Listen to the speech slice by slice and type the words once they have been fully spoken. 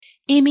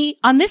Amy,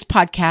 on this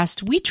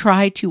podcast, we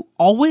try to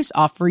always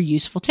offer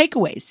useful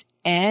takeaways.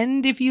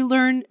 And if you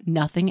learn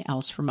nothing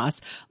else from us,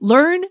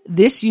 learn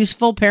this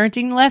useful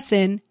parenting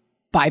lesson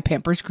by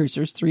Pampers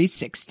Cruisers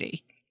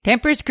 360.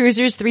 Pampers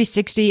Cruisers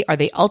 360 are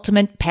the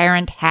ultimate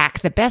parent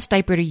hack, the best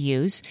diaper to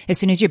use as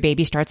soon as your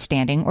baby starts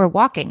standing or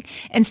walking.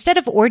 Instead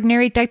of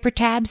ordinary diaper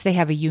tabs, they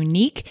have a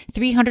unique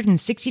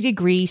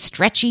 360-degree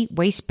stretchy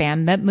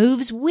waistband that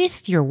moves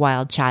with your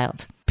wild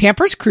child.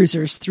 Pampers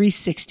Cruisers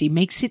 360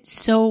 makes it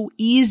so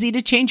easy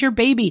to change your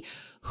baby,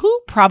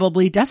 who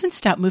probably doesn't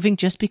stop moving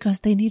just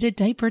because they need a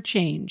diaper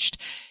changed.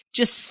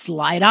 Just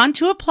slide on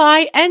to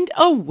apply and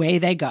away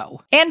they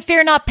go. And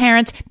fear not,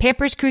 parents,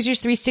 Pampers Cruisers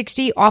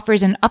 360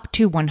 offers an up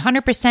to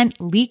 100%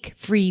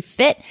 leak-free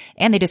fit,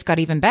 and they just got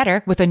even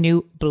better with a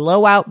new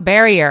blowout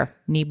barrier.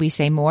 Need we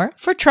say more?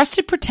 For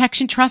trusted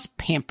protection, trust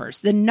Pampers,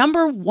 the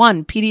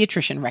 #1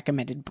 pediatrician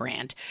recommended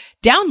brand.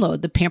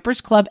 Download the Pampers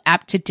Club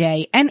app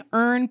today and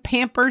earn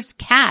Pampers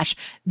Cash.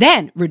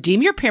 Then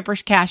redeem your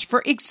Pampers Cash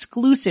for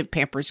exclusive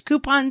Pampers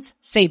coupons,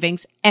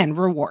 savings, and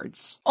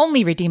rewards.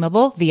 Only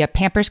redeemable via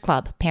Pampers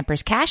Club.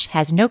 Pampers Cash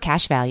has no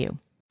cash value.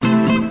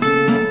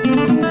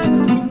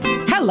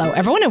 Hello,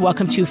 everyone, and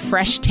welcome to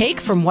Fresh Take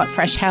from What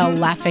Fresh Hell,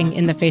 Laughing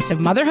in the Face of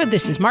Motherhood.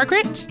 This is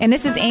Margaret. And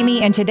this is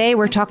Amy, and today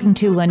we're talking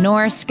to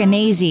Lenore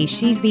Skenazy.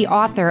 She's the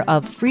author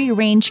of Free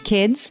Range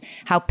Kids,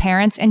 How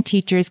Parents and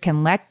Teachers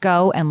Can Let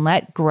Go and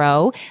Let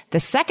Grow,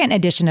 the second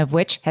edition of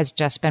which has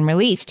just been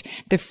released.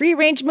 The free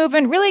range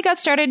movement really got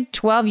started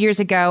 12 years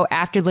ago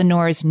after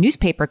Lenore's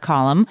newspaper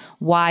column,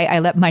 Why I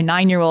Let My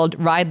 9-Year-Old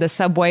Ride the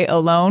Subway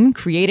Alone,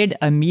 created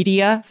a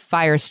media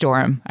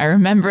firestorm. I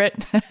remember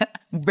it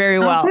very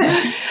well.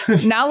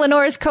 Now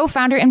Lenore is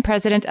co-founder and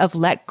president of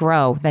Let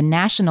Grow, the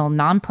national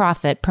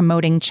nonprofit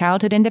promoting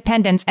childhood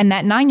independence. And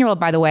that 9-year-old,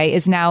 by the way,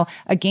 is now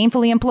a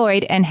gainfully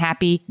employed and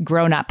happy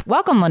grown-up.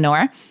 Welcome,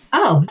 Lenore.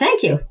 Oh,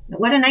 thank you.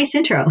 What a nice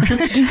intro.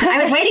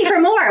 I was waiting for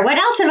more. What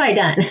else have I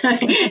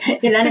done?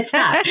 And then it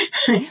stopped.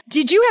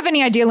 Did you have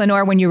any idea,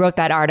 Lenore, when you wrote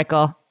that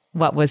article,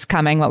 what was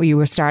coming, what you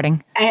were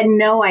starting? I had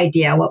no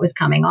idea what was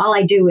coming. All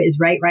I do is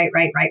write.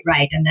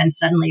 And then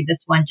suddenly this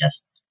one just,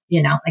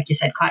 like you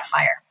said, caught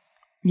fire.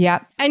 Yeah.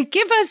 And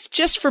give us,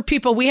 just for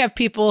people, we have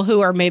people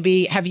who are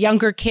maybe have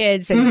younger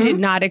kids and did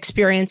not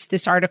experience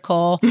this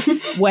article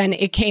when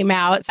it came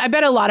out. I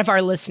bet a lot of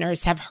our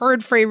listeners have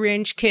heard Free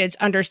Range Kids,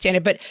 understand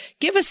it, but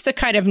give us the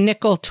kind of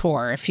nickel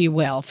tour, if you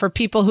will, for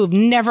people who've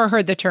never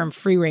heard the term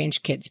Free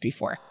Range Kids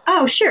before.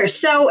 Oh, sure.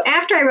 So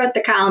after I wrote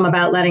the column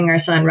about letting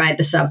our son ride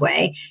the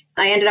subway,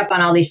 I ended up on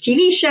all these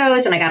TV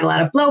shows and I got a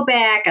lot of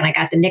blowback and I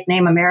got the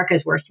nickname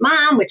America's Worst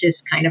Mom, which is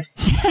kind of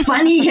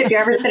funny if you're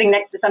ever sitting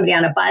next to somebody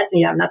on a bus and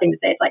you have nothing to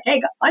say. It's like,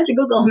 hey, why don't you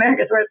Google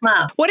America's Worst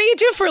Mom? What do you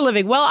do for a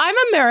living? Well, I'm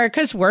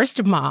America's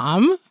Worst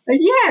Mom.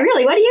 Yeah,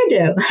 really. What do you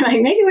do?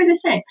 Like, maybe we're the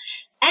same.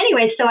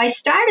 Anyway, so I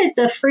started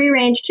the Free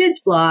Range Kids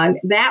blog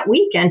that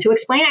weekend to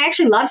explain I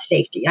actually love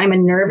safety. I'm a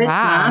nervous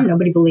mom.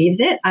 Nobody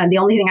believes it. The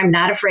only thing I'm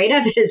not afraid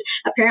of is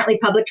apparently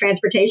public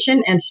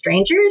transportation and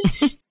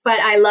strangers. But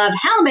I love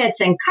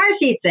helmets and car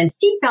seats and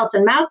seatbelts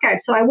and mouth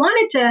guards. So I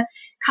wanted to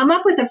come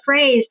up with a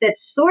phrase that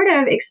sort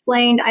of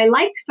explained I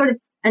like sort of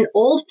an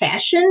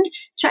old-fashioned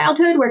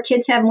childhood where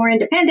kids have more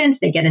independence,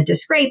 they get into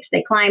scrapes,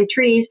 they climb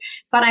trees,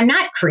 but I'm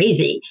not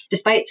crazy,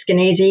 despite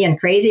Skenazy and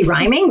crazy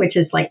rhyming, which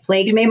has like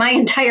plagued me my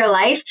entire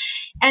life.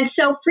 And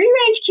so Free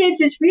Range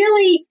Kids is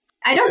really,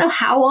 I don't know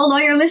how old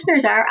all your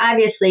listeners are,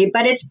 obviously,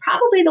 but it's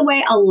probably the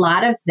way a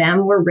lot of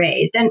them were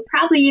raised. And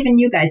probably even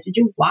you guys. Did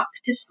you walk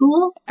to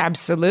school?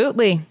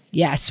 Absolutely.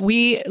 Yes,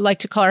 we like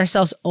to call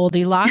ourselves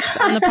oldie locks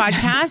on the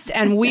podcast.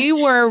 And we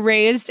were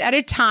raised at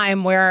a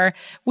time where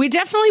we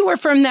definitely were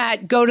from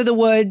that go to the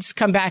woods,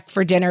 come back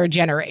for dinner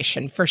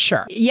generation, for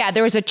sure. Yeah,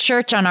 there was a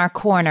church on our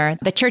corner.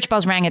 The church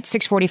bells rang at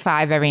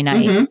 6:45 every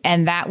night.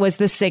 And that was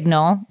the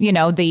signal,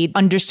 the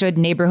understood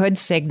neighborhood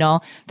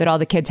signal that all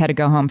the kids had to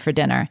go home for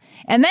dinner.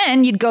 And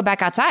then you'd go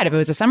back outside if it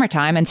was the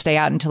summertime and stay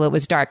out until it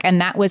was dark. And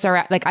that was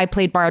I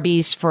played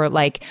Barbies for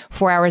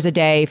 4 hours a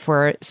day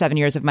for 7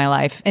 years of my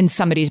life in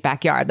somebody's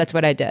backyard. That's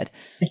what I did.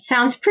 It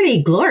sounds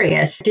pretty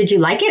glorious. Did you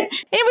like it?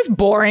 It was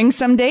boring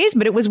some days,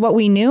 but it was what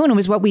we knew and it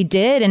was what we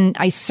did. And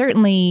I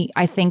certainly,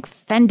 I think,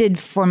 fended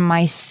for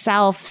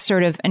myself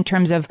sort of in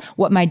terms of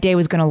what my day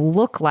was going to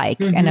look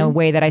like in a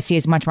way that I see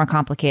is much more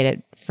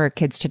complicated for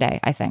kids today,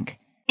 I think.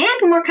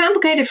 And more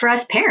complicated for us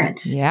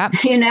parents. Yeah.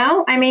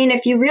 I mean,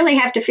 if you really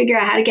have to figure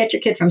out how to get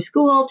your kid from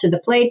school to the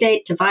play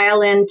date to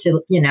violin to,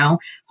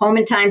 home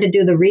in time to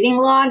do the reading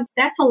log,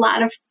 that's a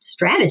lot of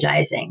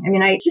strategizing. I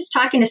mean, I just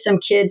talking to some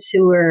kids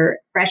who were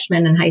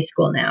freshmen in high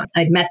school now.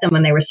 I'd met them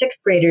when they were sixth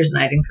graders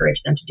and I'd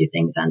encouraged them to do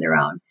things on their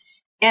own.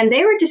 And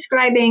they were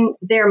describing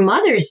their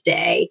Mother's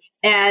Day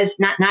as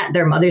not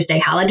their Mother's Day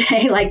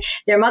holiday, like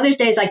their Mother's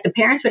Day is like the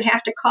parents would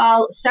have to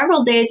call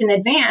several days in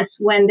advance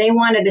when they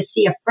wanted to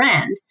see a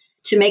friend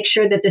to make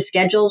sure that the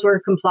schedules were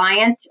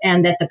compliant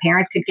and that the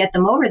parents could get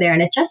them over there.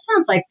 And it just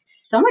sounds like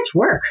so much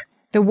work.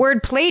 The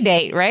word play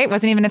date, right?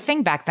 Wasn't even a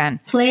thing back then.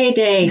 Play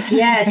date.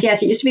 Yes.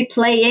 It used to be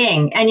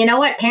playing. And you know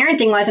what?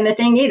 Parenting wasn't a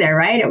thing either,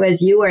 right? It was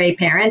you were a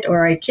parent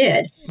or a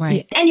kid.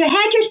 Right. And you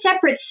had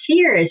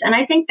years. And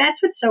I think that's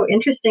what's so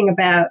interesting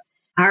about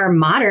our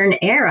modern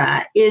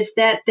era is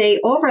that they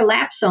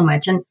overlap so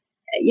much. And,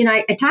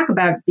 I talk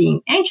about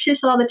being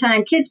anxious all the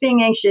time, kids being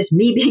anxious,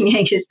 me being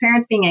anxious,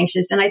 parents being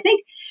anxious. And I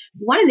think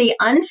one of the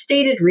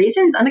unstated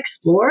reasons,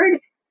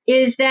 unexplored,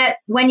 is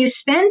that when you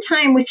spend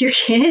time with your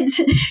kids,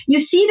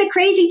 you see the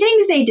crazy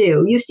things they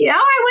do. You see, I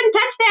wouldn't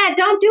touch that.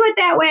 Don't do it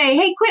that way.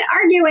 Hey, quit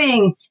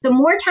arguing. The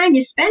more time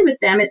you spend with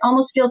them, it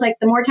almost feels like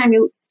the more time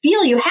you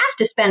feel you have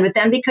to spend with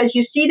them because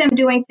you see them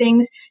doing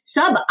things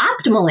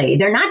suboptimally.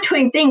 They're not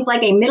doing things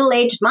like a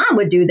middle-aged mom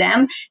would do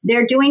them.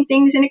 They're doing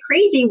things in a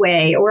crazy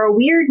way or a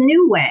weird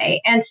new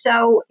way. And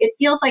so it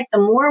feels like the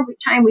more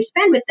time we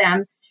spend with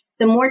them,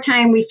 the more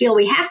time we feel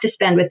we have to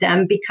spend with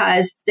them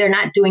because they're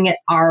not doing it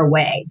our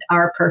way,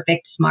 our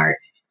perfect, smart,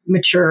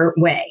 mature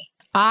way.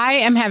 I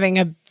am having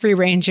a free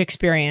range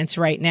experience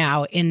right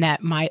now in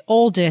that my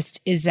oldest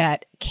is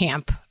at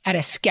camp, at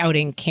a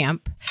scouting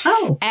camp.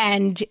 Oh.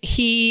 And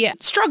he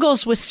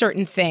struggles with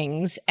certain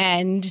things.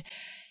 And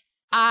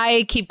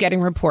I keep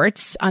getting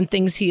reports on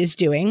things he is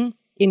doing,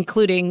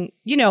 including,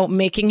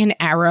 making an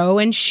arrow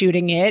and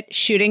shooting it,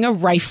 shooting a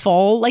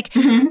rifle, like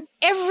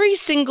every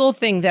single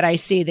thing that I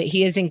see that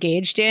he is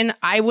engaged in,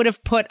 I would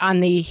have put on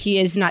the he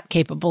is not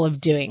capable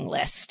of doing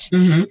list.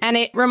 And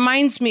it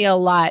reminds me a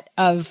lot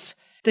of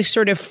the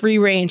sort of free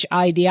range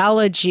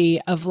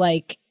ideology of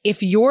like,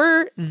 if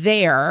you're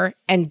there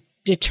and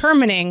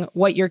determining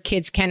what your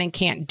kids can and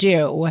can't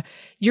do,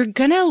 you're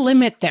going to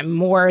limit them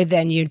more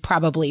than you'd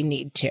probably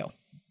need to.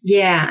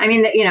 Yeah. I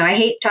mean, I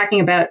hate talking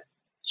about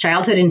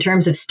childhood in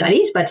terms of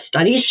studies, but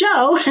studies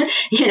show,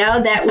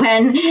 that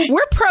when...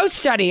 We're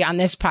pro-study on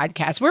this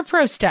podcast. We're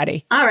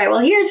pro-study. All right. Well,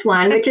 here's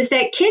one, which is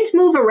that kids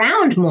move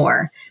around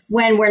more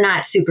when we're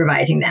not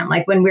supervising them.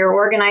 Like when we're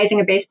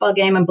organizing a baseball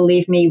game, and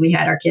believe me, we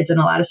had our kids in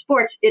a lot of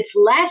sports,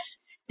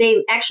 they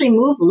actually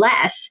move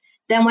less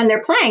than when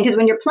they're playing. Because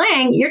when you're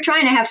playing, you're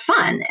trying to have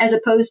fun, as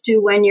opposed to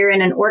when you're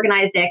in an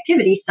organized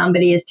activity,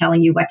 somebody is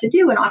telling you what to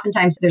do. And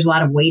oftentimes there's a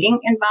lot of waiting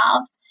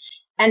involved.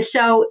 And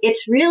so it's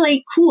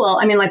really cool.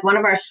 I mean, like one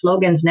of our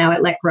slogans now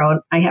at Let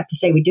Grow, I have to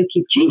say we do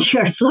keep changing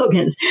our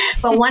slogans,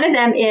 but one of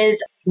them is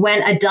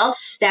when adults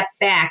step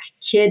back,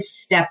 kids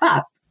step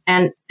up.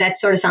 And that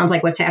sort of sounds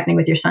like what's happening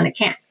with your son at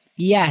camp.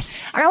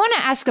 Yes. I want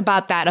to ask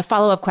about that, a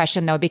follow-up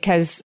question, though,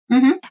 because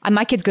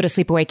my kids go to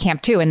sleepaway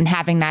camp, too. And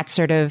having that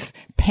sort of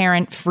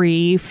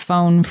parent-free,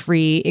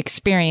 phone-free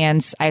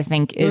experience, I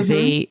think, is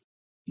a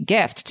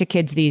gift to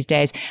kids these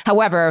days.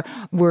 However,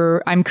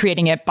 I'm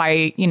creating it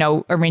by,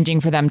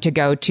 arranging for them to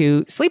go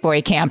to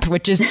sleepaway camp,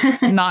 which is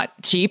not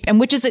cheap and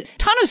which is a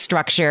ton of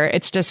structure.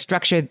 It's just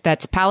structure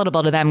that's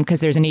palatable to them because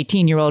there's an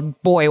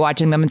 18-year-old boy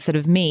watching them instead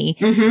of me.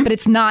 But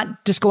it's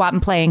not just go out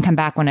and play and come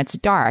back when it's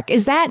dark.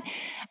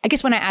 I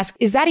guess when I ask,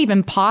 is that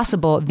even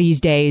possible these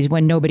days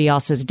when nobody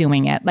else is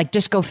doing it? Like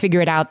just go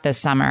figure it out this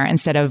summer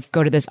instead of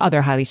go to this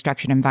other highly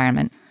structured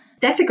environment.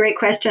 That's a great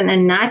question,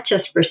 and not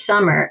just for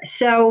summer.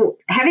 So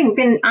having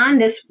been on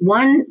this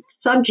one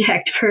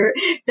subject for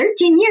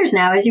 13 years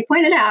now, as you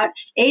pointed out,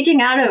 aging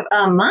out of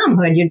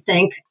momhood, you'd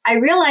think, I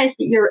realized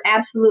that you're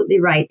absolutely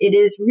right. It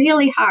is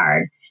really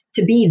hard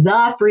to be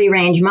the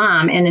free-range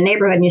mom in a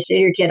neighborhood and you say to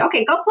your kid,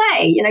 okay, go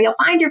play. You'll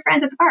find your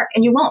friends at the park,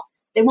 and you won't.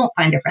 They won't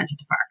find their friends at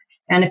the park.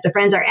 And if the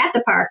friends are at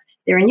the park,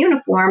 they're in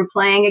uniform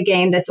playing a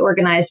game that's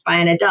organized by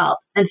an adult.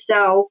 And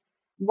so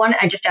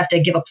I just have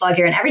to give a plug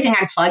here, and everything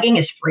I'm plugging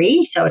is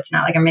free, so it's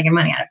not like I'm making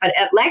money on it. But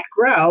at Let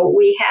Grow,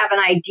 we have an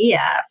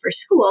idea for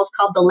schools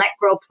called the Let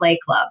Grow Play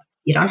Club.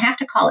 You don't have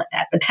to call it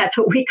that, but that's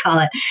what we call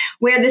it,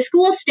 where the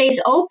school stays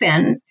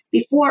open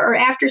before or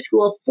after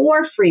school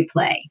for free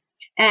play.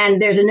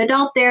 And there's an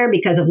adult there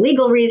because of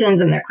legal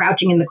reasons, and they're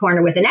crouching in the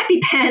corner with an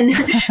EpiPen.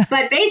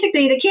 But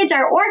basically, the kids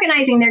are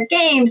organizing their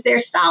games.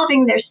 They're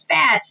solving their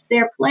spats.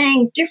 They're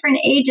playing different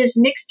ages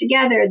mixed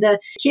together. The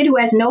kid who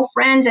has no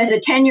friends as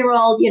a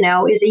 10-year-old,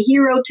 is a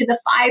hero to the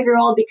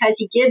 5-year-old because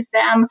he gives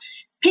them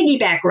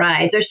piggyback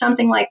rides or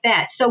something like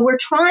that. So we're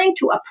trying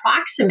to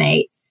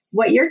approximate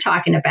what you're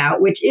talking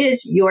about, which is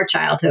your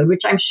childhood,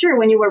 which I'm sure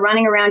when you were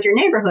running around your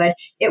neighborhood,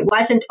 it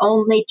wasn't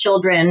only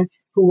children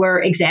who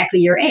were exactly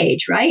your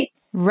age, right?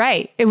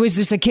 Right. It was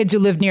just the kids who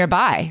lived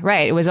nearby.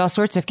 Right. It was all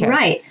sorts of kids.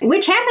 Right.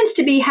 Which happens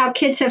to be how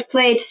kids have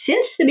played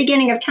since the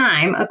beginning of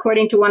time,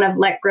 according to one of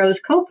Let Grow's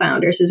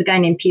co-founders, who's a guy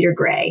named Peter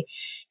Gray.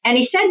 And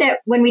he said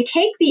that when we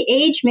take the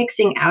age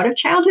mixing out of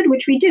childhood,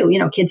 which we do,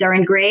 kids are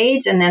in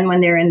grades, and then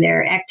when they're in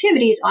their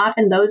activities,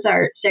 often those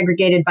are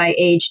segregated by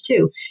age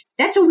too.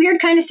 That's a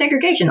weird kind of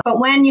segregation. But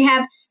when you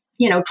have,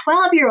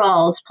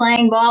 12-year-olds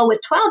playing ball with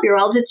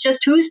 12-year-olds, it's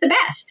just who's the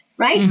best,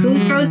 right? Who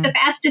throws the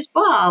fastest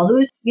ball?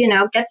 Who's,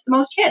 gets the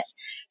most hits?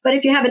 But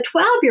if you have a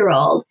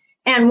 12-year-old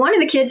and one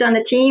of the kids on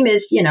the team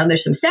is,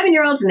 there's some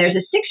 7-year-olds and there's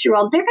a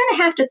 6-year-old, they're going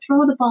to have to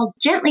throw the ball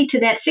gently to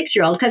that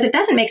 6-year-old because it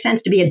doesn't make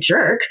sense to be a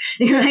jerk,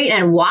 right?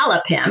 And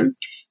wallop him.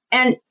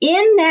 And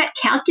in that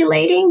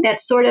calculating, that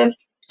sort of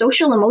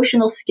social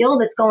emotional skill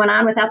that's going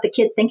on without the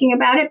kid thinking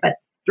about it, but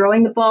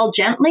throwing the ball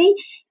gently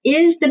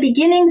is the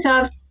beginnings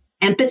of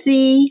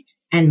empathy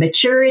and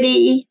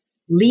maturity,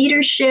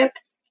 leadership.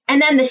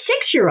 And then the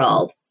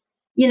 6-year-old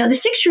the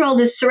 6-year-old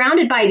is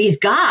surrounded by these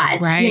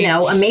gods, right.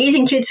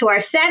 Amazing kids who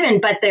are 7,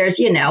 but there's,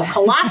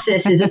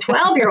 Colossus is a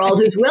 12-year-old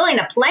who's willing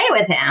to play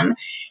with him.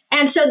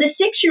 And so the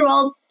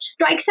 6-year-old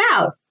strikes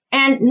out.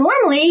 And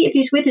normally, if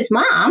he's with his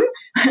mom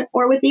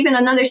or with even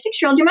another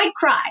 6-year-old, you might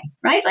cry,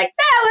 right? Like,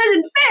 that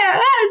wasn't fair.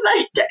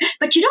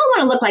 But you don't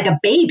want to look like a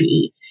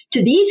baby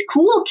to these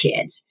cool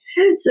kids.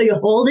 So you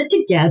hold it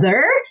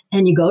together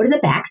and you go to the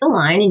back of the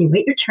line and you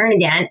wait your turn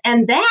again.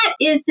 And that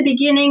is the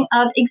beginning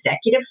of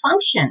executive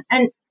function.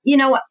 And,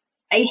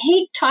 I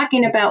hate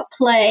talking about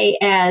play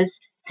as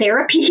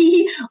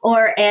therapy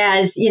or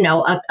as,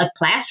 a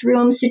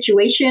classroom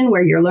situation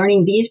where you're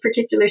learning these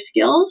particular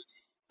skills.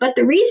 But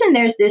the reason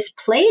there's this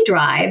play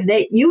drive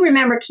that you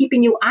remember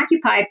keeping you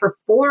occupied for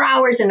 4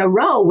 hours in a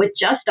row with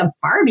just a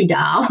Barbie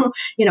doll,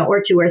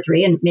 or 2 or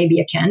 3, and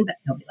maybe a Ken, but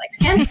nobody likes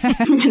Ken.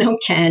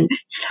 Ken.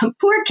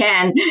 Poor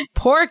Ken.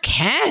 Poor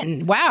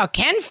Ken. Wow,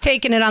 Ken's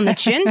taking it on the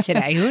chin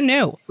today. Who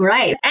knew?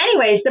 Right.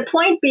 Anyways, the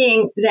point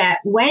being that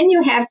when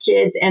you have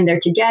kids and they're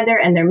together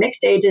and they're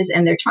mixed ages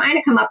and they're trying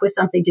to come up with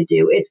something to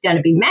do, it's going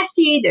to be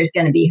messy. There's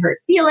going to be hurt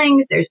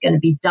feelings. There's going to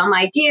be dumb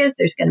ideas.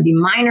 There's going to be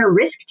minor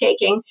risk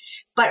taking.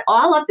 But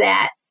all of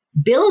that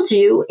builds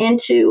you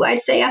into, I'd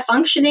say, a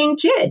functioning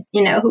kid,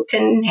 who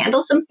can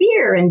handle some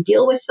fear and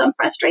deal with some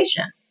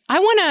frustration. I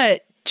want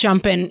to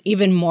jump in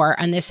even more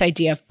on this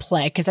idea of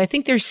play, because I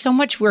think there's so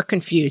much we're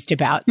confused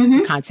about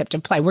the concept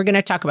of play. We're going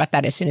to talk about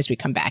that as soon as we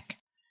come back.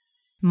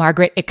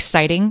 Margaret,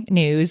 exciting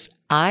news.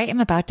 I am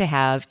about to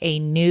have a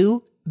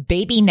new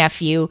baby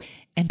nephew.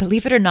 And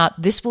believe it or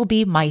not, this will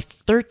be my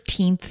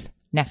 13th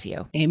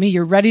nephew. Amy,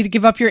 you're ready to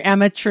give up your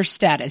amateur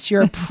status.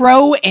 You're a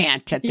pro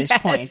aunt at this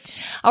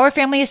point. Our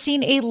family has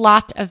seen a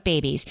lot of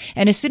babies.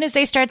 And as soon as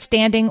they start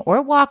standing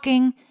or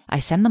walking, I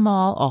send them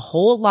all a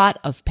whole lot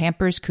of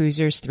Pampers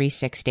Cruisers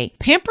 360.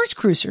 Pampers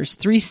Cruisers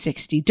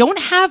 360 don't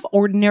have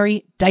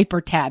ordinary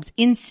diaper tabs.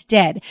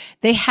 Instead,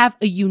 they have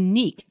a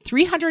unique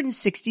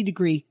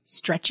 360-degree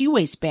stretchy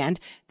waistband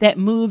that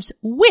moves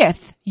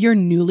with your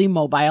newly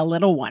mobile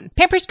little one.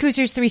 Pampers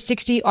Cruisers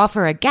 360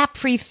 offer a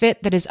gap-free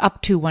fit that is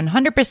up to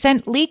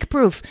 100%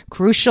 leak-proof.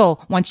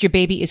 Crucial once your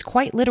baby is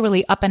quite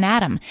literally up and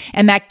at 'em.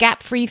 And that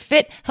gap-free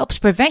fit helps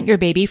prevent your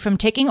baby from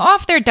taking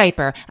off their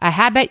diaper, a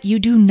habit you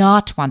do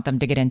not want them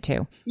to get into.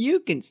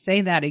 You can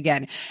say that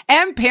again.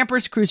 And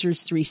Pampers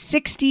Cruisers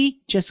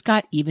 360 just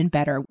got even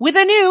better with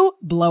a new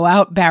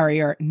blowout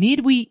barrier.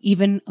 Need we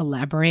even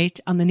elaborate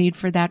on the need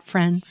for that,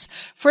 friends?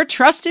 For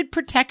trusted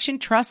protection,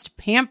 trust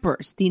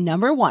Pampers, the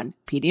 #1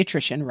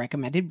 pediatrician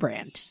recommended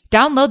brand.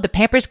 Download the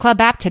Pampers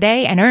Club app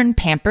today and earn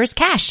Pampers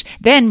Cash.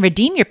 Then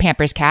redeem your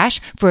Pampers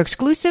Cash for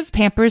exclusive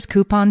Pampers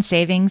coupon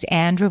savings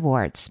and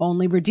rewards.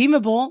 Only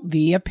redeemable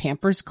via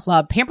Pampers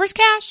Club. Pampers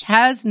Cash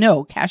has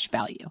no cash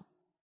value.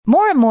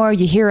 More and more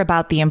you hear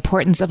about the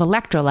importance of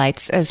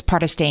electrolytes as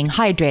part of staying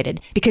hydrated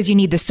because you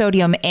need the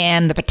sodium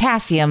and the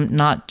potassium,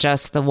 not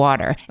just the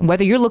water. And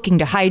whether you're looking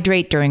to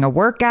hydrate during a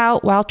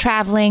workout, while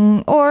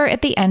traveling, or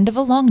at the end of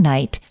a long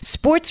night,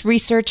 Sports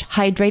Research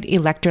Hydrate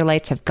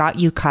Electrolytes have got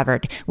you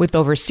covered with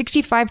over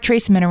 65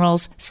 trace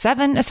minerals,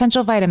 7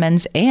 essential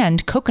vitamins,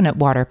 and coconut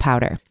water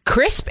powder.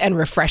 Crisp and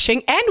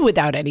refreshing and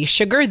without any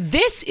sugar,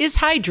 this is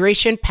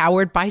hydration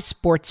powered by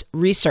Sports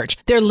Research.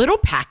 They're little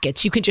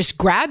packets you can just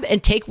grab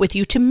and take with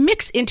you to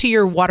mix into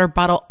your water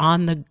bottle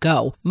on the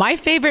go. My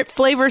favorite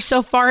flavor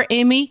so far,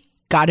 Amy,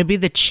 gotta be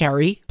the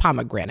cherry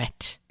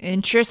pomegranate.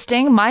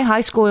 Interesting. My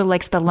high schooler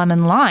likes the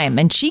lemon lime,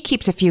 and she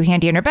keeps a few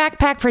handy in her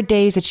backpack for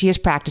days that she has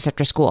practice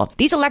after school.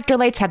 These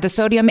electrolytes have the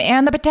sodium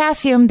and the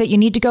potassium that you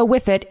need to go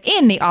with it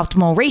in the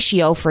optimal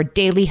ratio for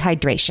daily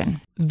hydration.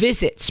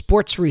 Visit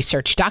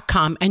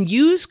sportsresearch.com and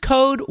use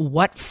code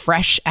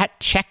WhatFresh at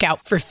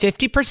checkout for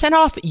 50%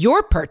 off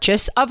your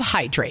purchase of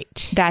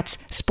Hydrate. That's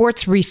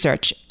Sports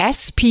Research,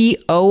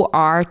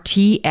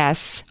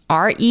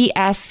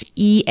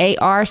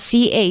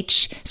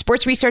 SportsResearch,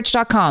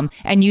 sportsresearch.com,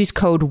 and use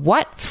code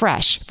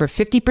WhatFresh for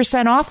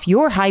 50% off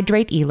your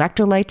Hydrate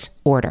electrolytes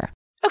order.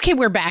 Okay,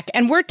 we're back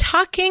and we're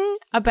talking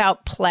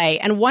about play.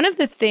 And one of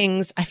the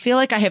things I feel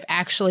like I have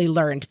actually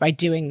learned by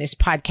doing this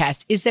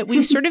podcast is that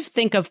we sort of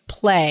think of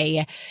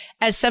play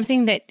as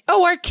something that,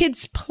 our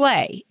kids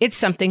play. It's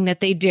something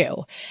that they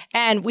do.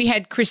 And we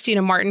had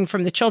Christina Martin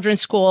from the Children's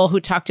School who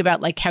talked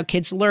about like how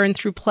kids learn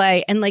through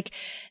play and like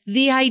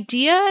the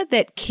idea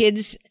that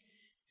kids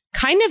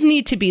kind of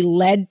need to be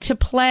led to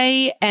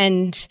play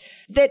and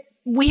that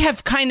we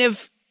have kind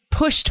of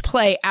pushed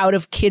play out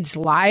of kids'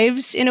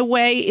 lives in a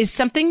way is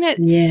something that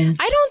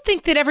I don't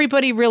think that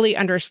everybody really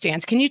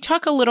understands. Can you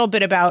talk a little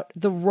bit about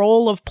the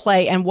role of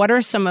play and what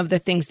are some of the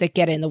things that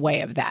get in the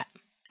way of that?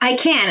 I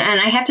can, and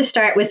I have to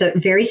start with a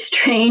very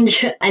strange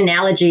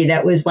analogy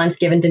that was once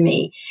given to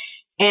me.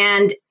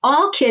 And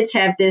all kids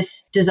have this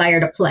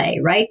desire to play,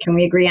 right? Can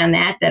we agree on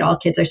that, that all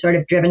kids are sort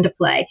of driven to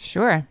play?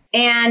 Sure.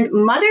 And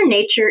Mother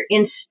Nature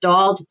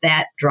installed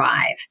that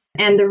drive.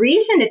 And the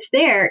reason it's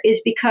there is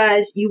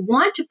because you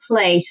want to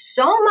play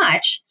so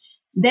much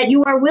that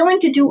you are willing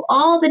to do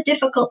all the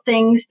difficult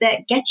things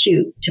that get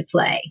you to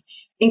play,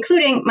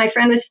 including my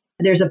friend was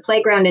There's a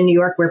playground in New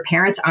York where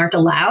parents aren't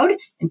allowed.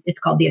 It's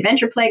called the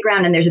Adventure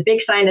Playground. And there's a big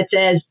sign that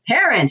says,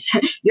 parents,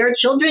 your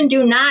children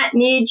do not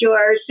need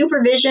your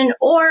supervision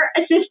or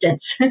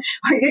assistance.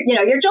 Or,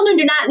 your children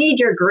do not need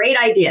your great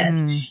ideas.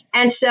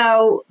 And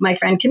so my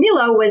friend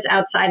Camilo was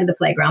outside of the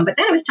playground, but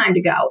then it was time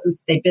to go.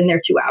 They'd been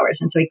there 2 hours.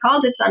 And so he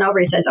calls his son over.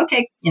 He says,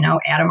 okay,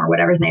 Adam or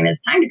whatever his name is,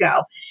 time to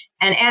go.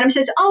 And Adam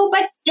says, oh,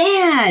 but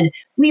Dad,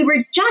 we were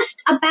just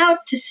about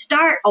to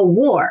start a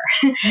war.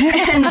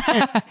 And,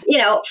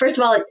 first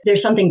of all,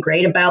 there's something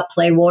great about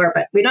play war,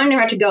 but we don't even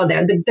have to go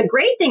there. The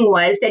great thing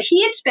was that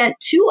he had spent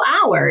 2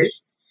 hours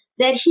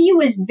that he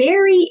was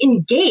very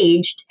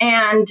engaged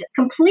and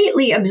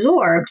completely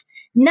absorbed,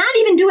 not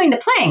even doing the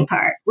playing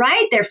part,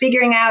 right? They're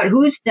figuring out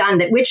who's done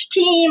that, which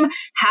team,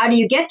 how do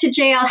you get to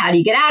jail? How do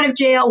you get out of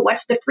jail?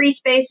 What's the free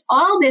space?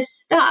 All this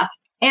stuff.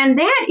 And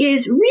that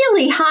is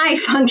really high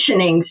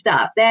functioning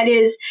stuff. That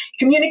is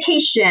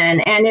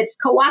communication and it's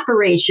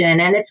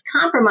cooperation and it's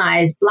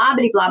compromise, blah,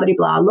 blah, blah, blah,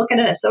 blah. Look at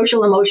a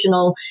social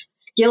emotional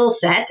skill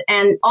set,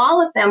 and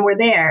all of them were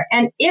there.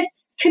 And if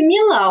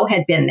Camilo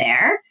had been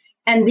there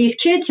and these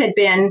kids had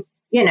been,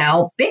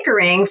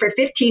 bickering for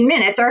 15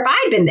 minutes, or if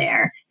I'd been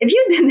there, if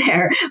you'd been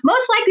there,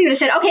 most likely you would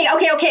have said,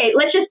 okay,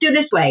 let's just do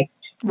this way.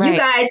 Right. You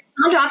guys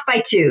count off by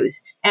twos.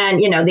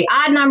 And, the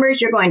odd numbers,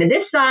 you're going to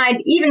this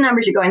side, even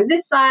numbers, you're going to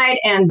this side,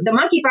 and the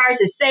monkey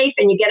bars is safe,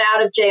 and you get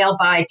out of jail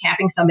by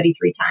tapping somebody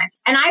 3 times.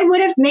 And I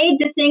would have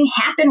made the thing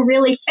happen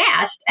really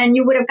fast, and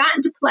you would have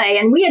gotten to play.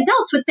 And we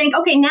adults would think,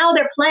 okay, now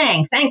they're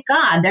playing. Thank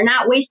God, they're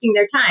not wasting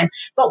their time.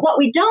 But what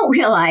we don't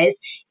realize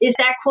is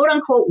that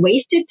quote-unquote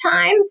wasted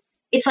time,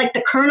 it's like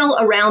the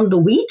kernel around the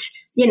wheat.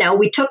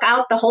 We took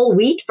out the whole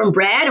wheat from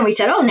bread and we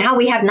said, oh, now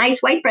we have nice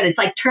white bread. It's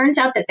like, turns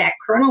out that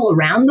kernel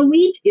around the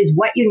wheat is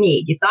what you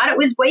need. You thought it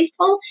was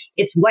wasteful.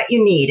 It's what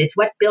you need. It's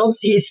what builds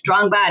these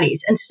strong bodies.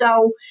 And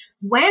so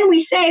when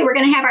we say we're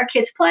going to have our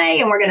kids play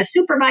and we're going to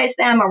supervise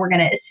them, or we're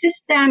going to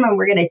assist them, and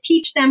we're going to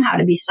teach them how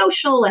to be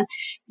social, and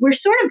we're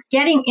sort of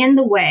getting in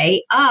the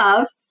way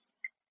of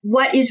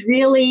what is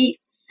really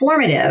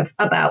formative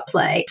about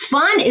play.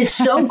 Fun is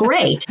so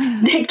great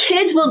that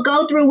kids will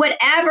go through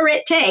whatever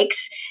it takes,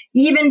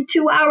 even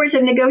 2 hours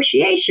of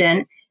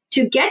negotiation,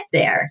 to get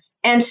there.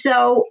 And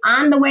so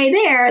on the way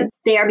there,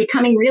 they are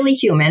becoming really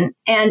human,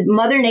 and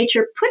Mother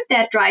Nature put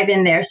that drive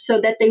in there so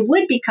that they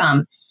would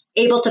become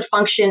able to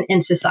function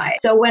in society.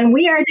 So when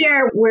we are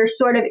there, we're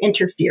sort of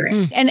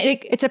interfering. And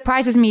it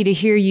surprises me to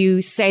hear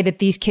you say that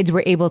these kids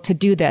were able to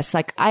do this.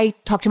 Like, I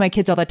talk to my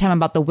kids all the time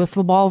about the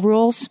wiffle ball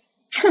rules.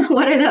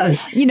 What are those?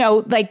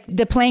 Like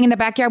the playing in the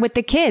backyard with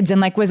the kids, and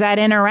like, was that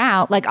in or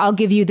out? Like, I'll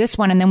give you this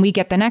one and then we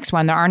get the next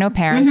one. There are no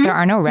parents. There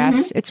are no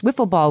refs. It's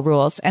wiffle ball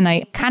rules. And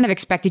I kind of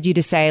expected you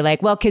to say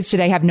like, well, kids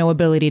today have no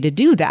ability to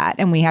do that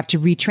and we have to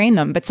retrain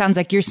them. But sounds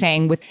like you're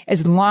saying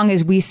as long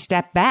as we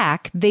step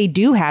back, they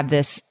do have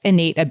this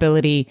innate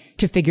ability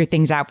to figure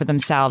things out for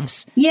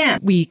themselves. Yeah.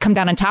 We come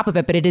down on top of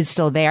it, but it is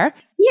still there.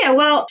 Yeah,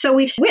 well, so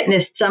we've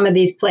witnessed some of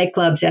these play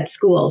clubs at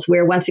schools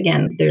where, once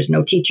again, there's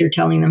no teacher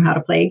telling them how to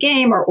play a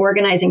game or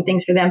organizing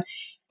things for them.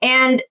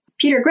 And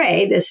Peter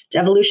Gray, this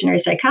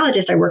evolutionary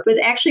psychologist I work with,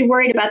 actually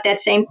worried about that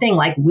same thing.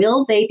 Like,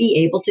 will they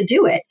be able to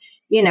do it?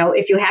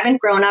 If you haven't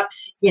grown up,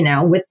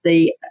 with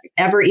the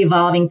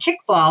ever-evolving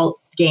kickball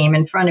game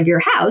in front of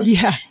your house,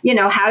 how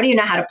do you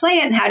know how to play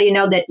it? And how do you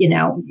know that,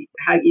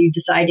 how you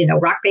decide,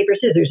 rock, paper,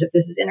 scissors, if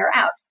this is in or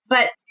out?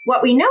 But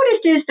what we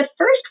noticed is the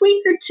first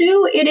week or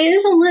two, it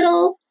is a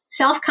little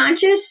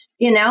self-conscious,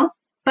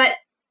 but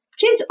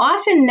kids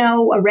often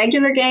know a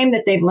regular game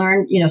that they've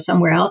learned,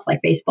 somewhere else, like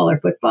baseball or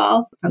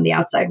football from the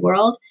outside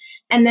world.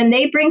 And then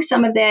they bring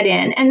some of that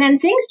in, and then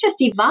things just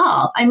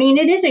evolve. I mean,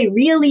 it is a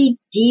really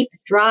deep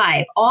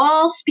drive.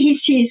 All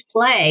species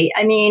play.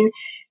 I mean,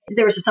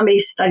 there was somebody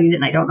who studied it,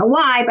 and I don't know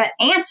why, but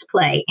ants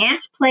play.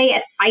 Ants play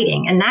at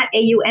fighting, and not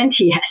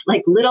AUNTS,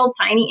 like little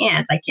tiny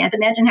ants. I can't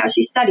imagine how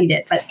she studied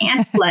it, but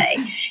ants play,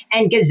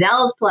 and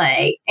gazelles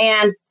play,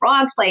 and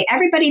frogs play.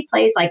 Everybody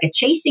plays like a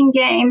chasing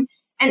game.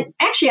 And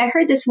actually, I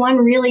heard this one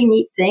really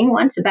neat thing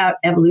once about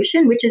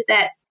evolution, which is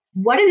that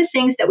what are the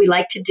things that we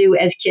like to do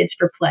as kids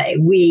for play?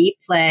 We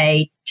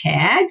play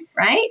tag,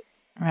 right?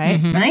 Right.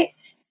 Mm-hmm. Right?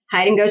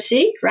 Hide and go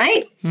seek,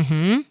 right?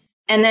 Mm-hmm.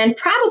 And then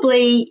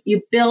probably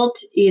you built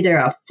either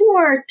a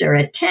fort or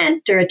a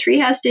tent or a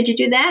treehouse. Did you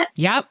do that?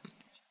 Yep.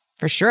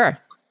 For sure.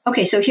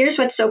 Okay, so here's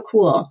what's so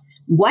cool.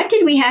 What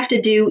did we have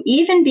to do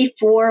even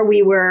before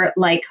we were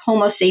like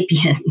Homo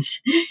sapiens?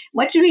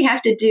 What did we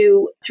have to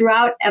do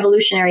throughout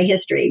evolutionary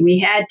history? We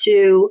had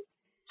to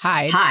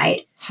hide,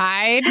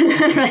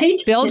 right?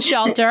 Build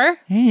shelter.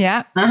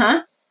 Yeah.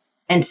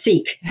 And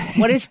seek.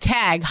 What is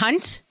tag?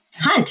 Hunt?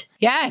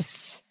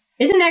 Yes.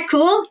 Isn't that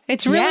cool?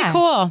 It's really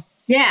cool.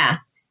 Yeah.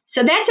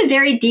 So that's a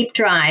very deep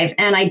drive,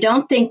 and I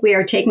don't think we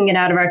are taking it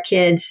out of our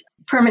kids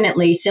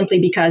permanently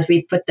simply because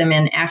we put them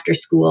in after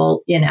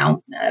school,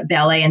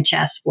 ballet and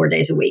chess 4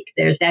 days a week.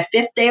 There's that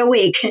 5th day a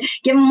week.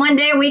 Give them 1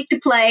 day a week to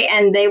play,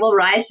 and they will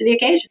rise to the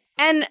occasion.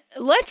 And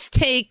let's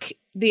take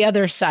the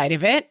other side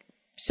of it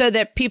so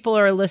that people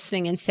are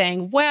listening and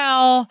saying,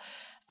 well,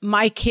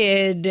 my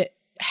kid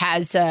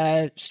has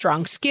a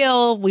strong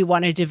skill. We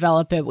want to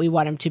develop it. We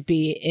want him to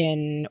be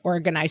in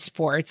organized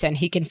sports, and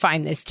he can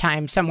find this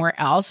time somewhere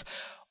else.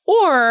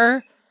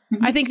 Or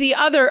I think the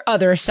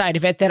other side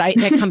of it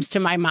that comes to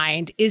my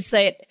mind is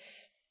that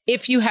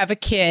if you have a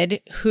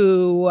kid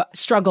who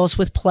struggles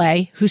with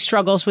play, who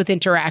struggles with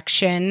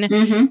interaction,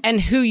 and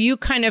who you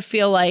kind of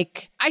feel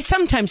like, I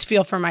sometimes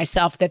feel for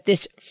myself that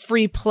this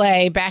free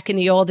play back in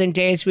the olden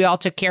days, we all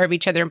took care of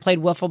each other and played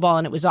wiffle ball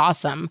and it was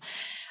awesome.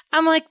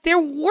 I'm like, there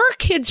were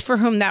kids for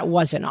whom that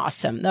wasn't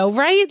awesome though,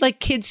 right? Like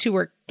kids who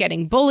were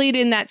getting bullied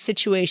in that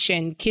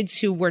situation, kids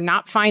who were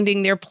not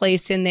finding their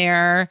place in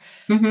there.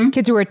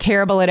 Kids who were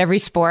terrible at every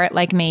sport,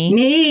 like me.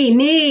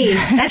 Me.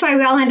 That's why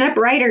we all end up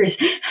writers,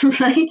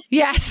 right?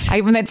 Yes.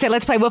 When they'd say,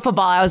 let's play wiffle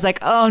ball, I was like,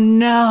 oh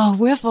no,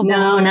 wiffle ball.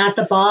 No, not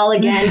the ball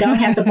again. Don't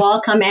have the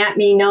ball come at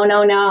me.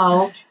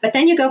 No. But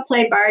then you go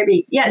play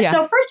Barbie. Yeah.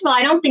 So first of all,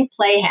 I don't think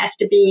play has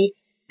to be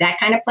that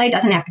kind of play.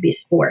 Doesn't have to be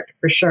sport,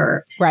 for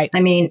sure. Right.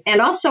 I mean,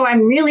 and also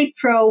I'm really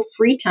pro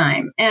free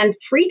time. And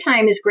free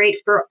time is great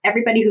for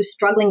everybody who's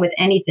struggling with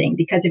anything,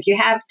 because if you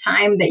have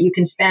time that you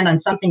can spend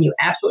on something you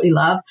absolutely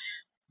love,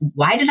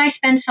 why did I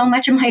spend so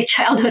much of my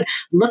childhood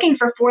looking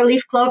for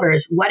 4-leaf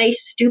clovers? What a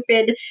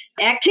stupid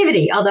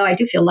activity, although I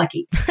do feel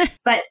lucky.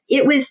 But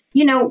it was,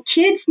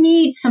 kids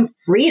need some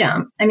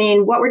freedom. I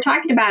mean, what we're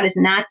talking about is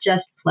not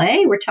just play.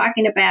 We're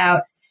talking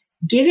about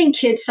giving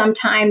kids some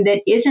time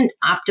that isn't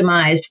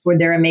optimized for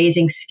their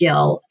amazing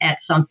skill at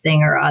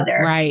something or other.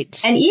 Right.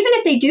 And even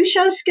if they do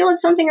show skill at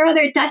something or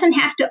other, it doesn't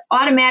have to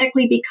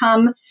automatically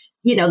become,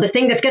 the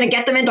thing that's going to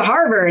get them into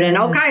Harvard. And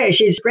okay,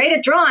 she's great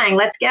at drawing.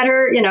 Let's get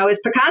her, is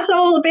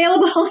Picasso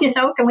available?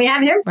 Can we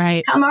have him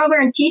come over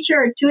and teach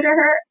her or tutor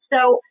her?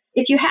 So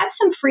if you have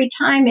some free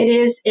time, it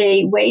is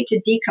a way to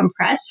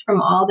decompress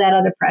from all that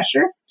other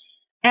pressure.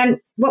 And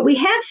what we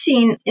have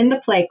seen in the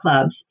play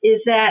clubs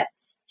is that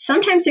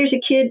sometimes there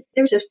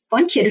was this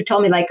one kid who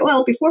told me like,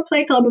 well, before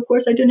play club, of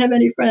course, I didn't have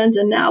any friends,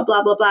 and now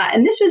blah, blah, blah.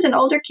 And this was an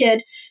older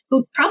kid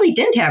who probably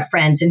didn't have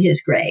friends in his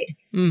grade.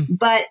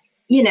 But,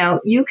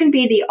 you can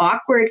be the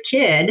awkward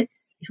kid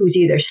who's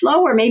either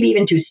slow or maybe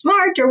even too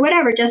smart or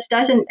whatever, just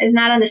is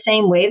not on the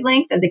same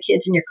wavelength of the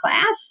kids in your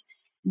class.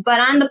 But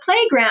on the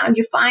playground,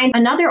 you find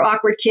another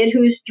awkward kid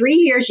who's 3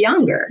 years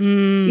younger.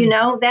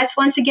 That's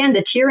once again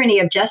the tyranny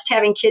of just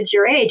having kids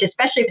your age,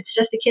 especially if it's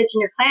just the kids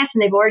in your class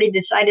and they've already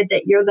decided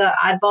that you're the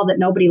oddball that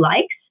nobody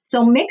likes.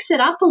 So mix it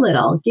up a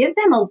little. Give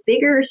them a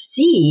bigger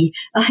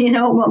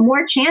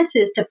more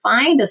chances to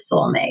find a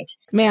soulmate.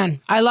 Man,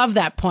 I love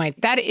that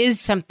point. That is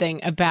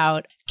something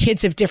about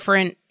kids of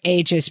different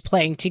ages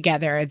playing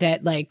together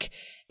that like,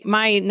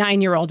 my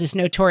 9-year-old is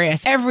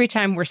notorious. Every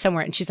time we're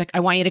somewhere and she's like, I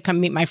want you to come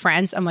meet my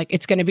friends. I'm like,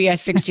 it's going to be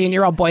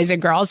 16-year-old boys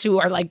and girls who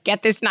are like,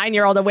 get this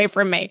 9-year-old away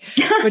from me.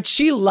 But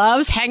she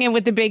loves hanging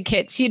with the big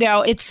kids.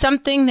 It's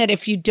something that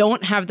if you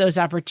don't have those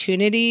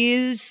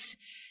opportunities,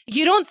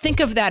 you don't think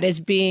of that as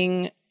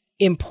being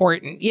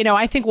important.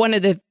 I think one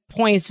of the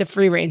points of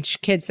free range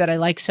kids that I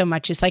like so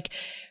much is like,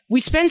 we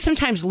spend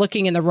sometimes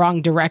looking in the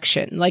wrong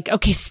direction. Like,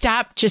 okay,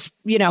 stop just,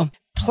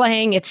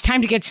 playing. It's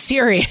time to get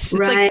serious.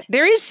 It's like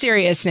there is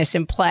seriousness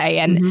in play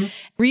and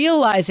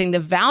realizing the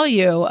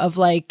value of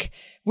like,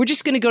 we're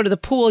just going to go to the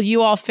pool.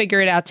 You all figure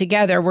it out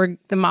together.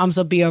 The moms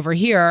will be over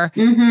here.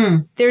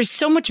 There's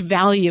so much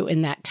value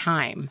in that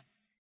time.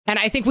 And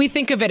I think we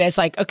think of it as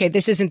like, okay,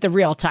 this isn't the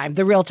real time.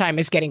 The real time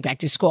is getting back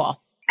to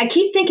school. I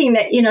keep thinking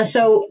that,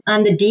 so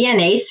on the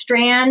DNA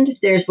strand,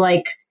 there's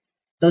like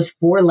those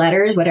 4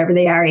 letters, whatever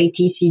they are, A,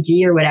 T, C,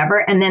 G or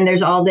whatever. And then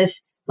there's all this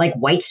like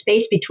white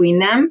space between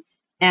them.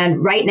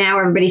 And right now,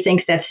 everybody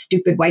thinks that's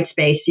stupid white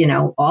space.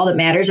 All that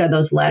matters are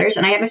those letters.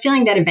 And I have a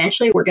feeling that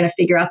eventually we're going to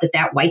figure out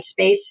that white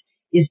space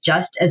is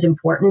just as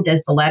important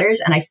as the letters.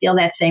 And I feel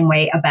that same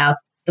way about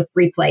the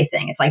free play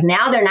thing. It's like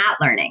now they're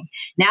not learning.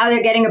 Now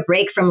they're getting a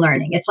break from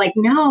learning. It's like,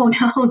 no.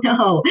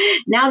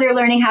 Now they're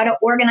learning how to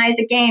organize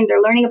a game.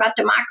 They're learning about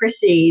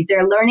democracy.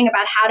 They're learning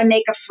about how to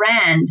make a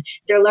friend.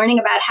 They're learning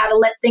about how to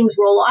let things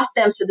roll off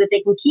them so that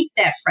they can keep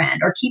that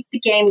friend or keep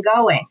the game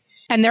going.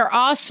 And they're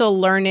also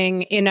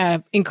learning in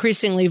a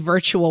increasingly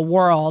virtual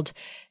world.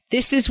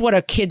 This is what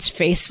a kid's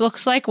face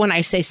looks like when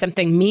I say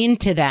something mean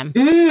to them.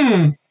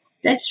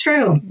 That's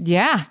true.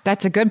 Yeah,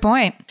 that's a good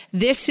point.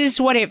 This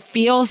is what it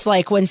feels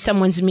like when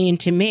someone's mean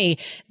to me.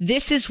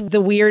 This is the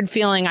weird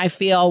feeling I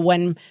feel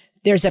when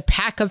there's a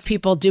pack of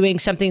people doing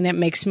something that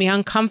makes me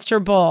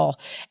uncomfortable.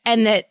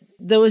 And that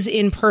those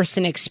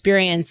in-person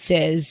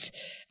experiences,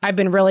 I've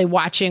been really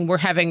watching. We're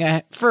having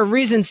for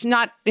reasons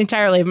not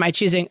entirely of my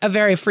choosing, a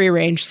very free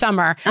range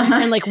summer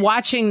and like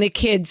watching the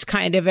kids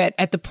kind of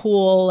at the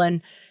pool.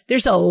 And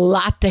there's a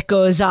lot that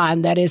goes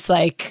on that is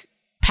like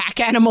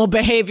pack animal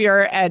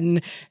behavior and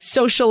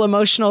social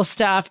emotional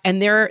stuff.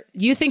 And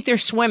you think they're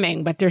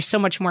swimming, but there's so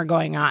much more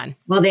going on.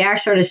 Well, they are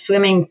sort of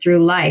swimming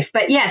through life.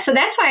 But yeah, so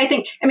that's why I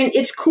think,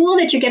 it's cool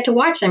that you get to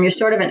watch them. You're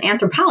sort of an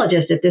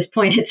anthropologist at this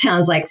point, it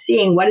sounds like,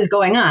 seeing what is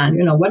going on.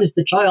 What is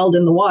the child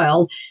in the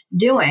wild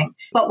doing?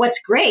 But what's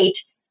great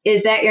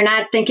is that you're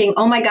not thinking,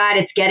 oh my God,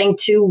 it's getting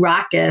too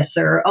raucous,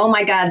 or oh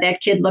my God, that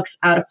kid looks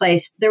out of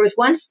place. There was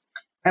once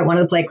at one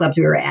of the play clubs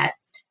we were at,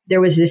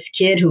 there was this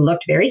kid who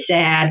looked very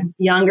sad,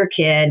 younger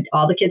kid.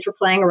 All the kids were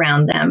playing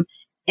around them.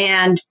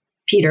 And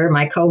Peter,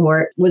 my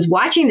cohort, was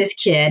watching this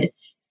kid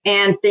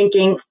and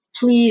thinking,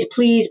 please,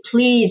 please,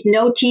 please,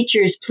 no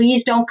teachers,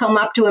 please don't come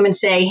up to him and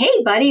say,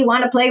 hey, buddy,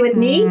 want to play with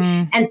me?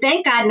 And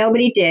thank God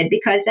nobody did,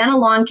 because then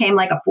along came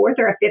like a 4th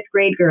or a 5th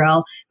grade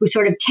girl who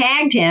sort of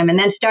tagged him and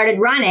then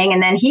started running.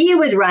 And then he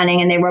was running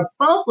and they were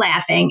both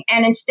laughing.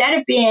 And instead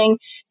of being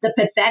the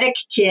pathetic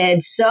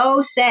kid,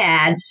 so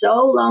sad,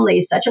 so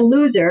lonely, such a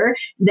loser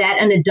that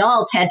an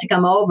adult had to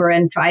come over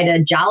and try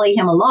to jolly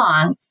him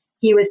along,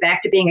 he was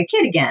back to being a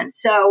kid again.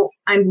 So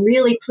I'm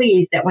really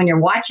pleased that when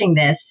you're watching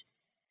this,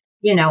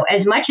 you know,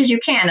 as much as you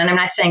can, and I'm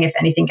not saying if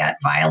anything got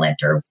violent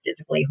or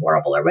physically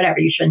horrible or whatever,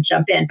 you shouldn't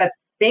jump in, but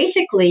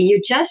basically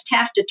you just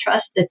have to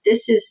trust that this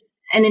is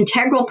an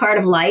integral part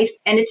of life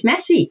and it's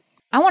messy.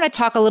 I want to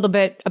talk a little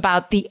bit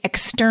about the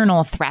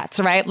external threats,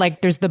 right?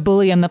 Like there's the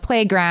bully in the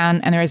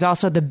playground and there's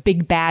also the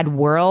big bad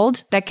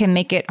world that can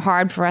make it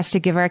hard for us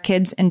to give our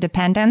kids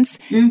independence.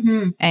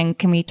 And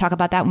can we talk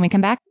about that when we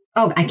come back?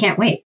 Oh, I can't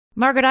wait.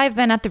 Margaret, I've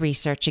been at the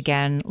research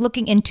again,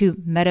 looking into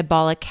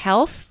metabolic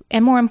health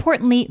and more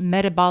importantly,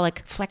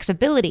 metabolic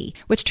flexibility,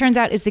 which turns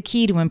out is the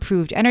key to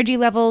improved energy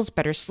levels,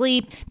 better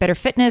sleep, better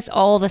fitness,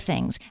 all the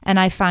things. And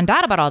I found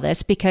out about all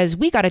this because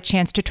we got a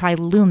chance to try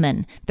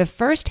Lumen, the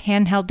first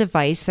handheld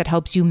device that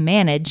helps you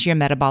manage your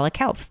metabolic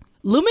health.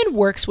 Lumen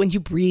works when you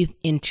breathe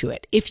into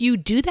it. If you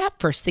do that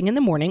first thing in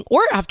the morning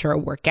or after a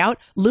workout,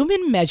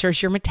 Lumen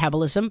measures your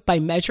metabolism by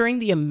measuring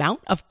the amount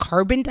of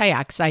carbon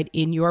dioxide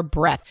in your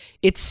breath.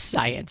 It's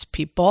science,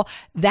 people.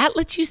 That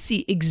lets you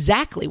see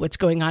exactly what's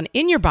going on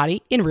in your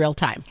body in real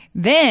time.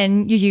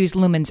 Then you use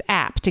Lumen's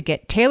app to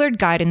get tailored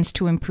guidance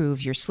to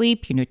improve your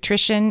sleep, your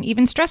nutrition,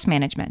 even stress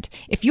management.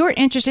 If you're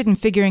interested in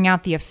figuring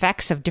out the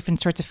effects of different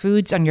sorts of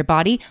foods on your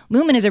body,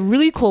 Lumen is a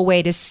really cool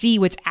way to see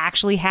what's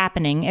actually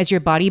happening as your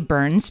body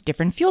burns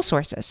different fuel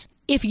sources.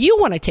 If you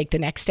want to take the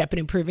next step in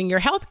improving your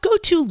health, go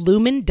to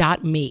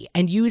lumen.me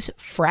and use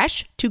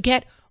FRESH to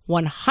get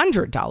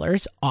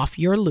 $100 off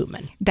your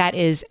Lumen. That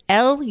is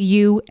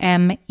LUMEN.ME.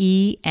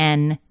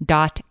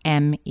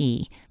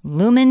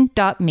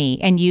 Lumen.me,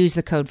 and use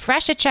the code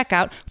FRESH at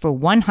checkout for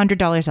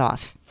 $100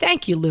 off.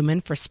 Thank you,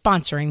 Lumen, for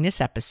sponsoring this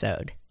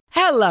episode.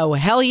 Hello,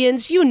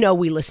 Hellions. You know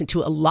we listen to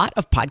a lot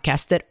of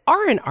podcasts that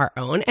aren't our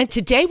own, and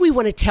today we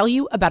want to tell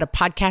you about a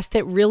podcast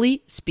that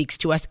really speaks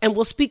to us and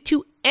will speak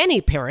to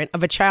any parent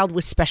of a child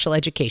with special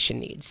education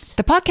needs.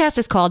 The podcast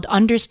is called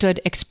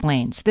Understood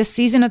Explains. This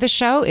season of the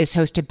show is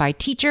hosted by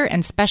teacher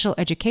and special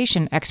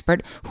education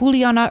expert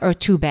Juliana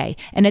Urtubey,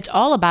 and it's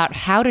all about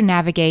how to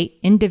navigate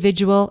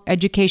individual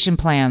education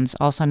plans,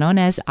 also known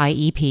as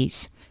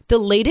IEPs. The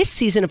latest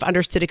season of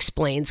Understood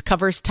Explains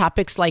covers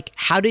topics like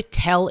how to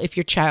tell if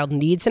your child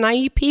needs an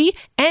IEP,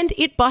 and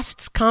it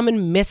busts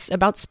common myths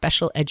about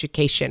special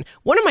education.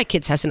 One of my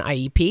kids has an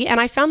IEP, and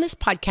I found this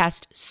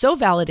podcast so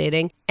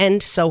validating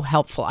and so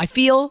helpful. I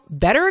feel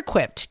better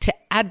equipped to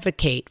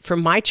advocate for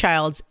my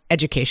child's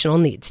educational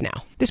needs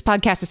now. This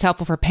podcast is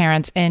helpful for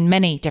parents in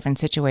many different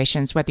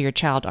situations, whether your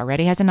child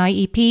already has an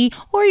IEP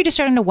or you're just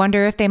starting to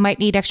wonder if they might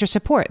need extra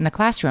support in the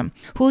classroom.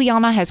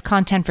 Juliana has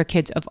content for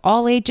kids of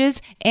all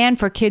ages and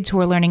for kids who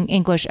are learning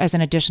English as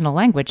an additional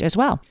language as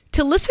well.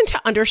 To listen to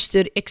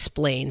Understood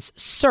Explains,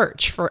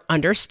 search for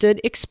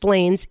Understood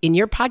Explains in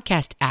your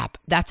podcast app.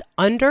 That's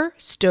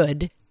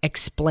Understood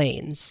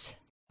Explains.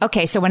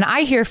 Okay, so when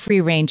I hear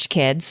free range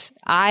kids,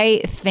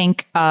 I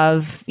think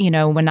of,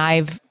 when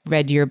I've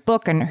read your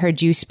book and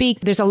heard you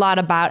speak, there's a lot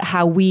about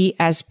how we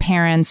as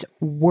parents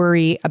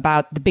worry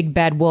about the big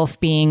bad wolf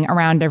being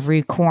around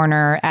every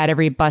corner at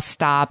every bus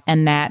stop,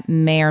 and that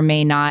may or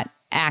may not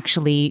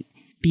actually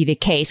be the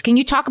case. Can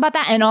you talk about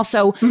that? And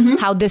also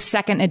how this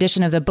second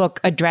edition of the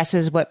book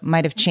addresses what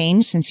might have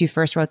changed since you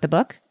first wrote the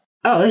book?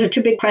 Oh, those are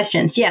two big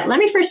questions. Yeah, let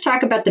me first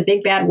talk about the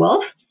big bad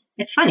wolf.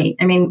 It's funny.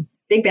 I mean,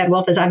 Big Bad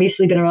Wolf has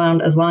obviously been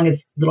around as long as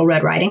Little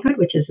Red Riding Hood,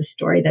 which is a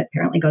story that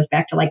apparently goes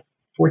back to like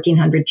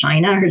 1400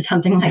 China or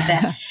something like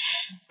that.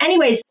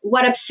 Anyways,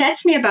 what upsets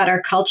me about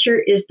our culture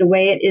is the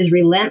way it is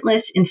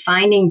relentless in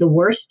finding the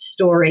worst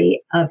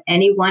story of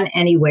anyone,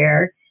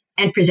 anywhere,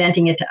 and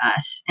presenting it to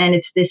us. And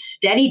it's this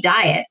steady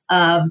diet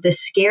of the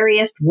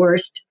scariest,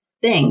 worst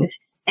things.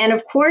 And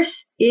of course,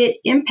 it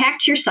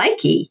impacts your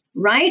psyche,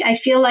 right? I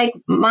feel like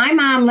my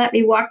mom let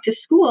me walk to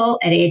school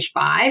at age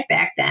 5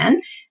 back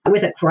then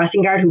with a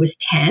crossing guard who was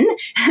 10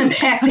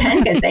 back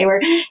then, because they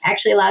were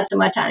actually allowed so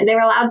much time. They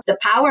were allowed the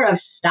power of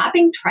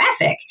stopping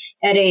traffic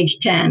at age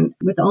 10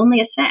 with only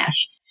a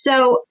sash.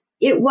 So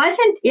it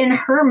wasn't in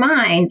her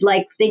mind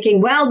like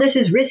thinking, well, this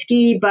is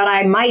risky, but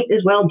I might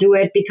as well do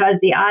it because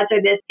the odds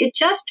are this. It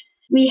just,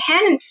 we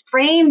hadn't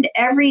framed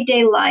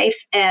everyday life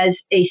as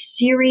a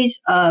series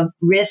of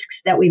risks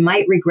that we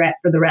might regret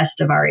for the rest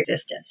of our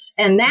existence.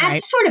 And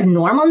that's sort of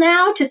normal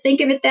now to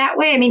think of it that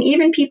way. I mean,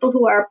 even people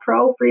who are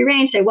pro free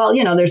range say, well,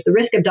 there's the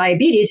risk of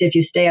diabetes if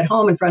you stay at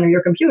home in front of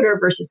your computer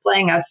versus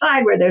playing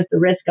outside where there's the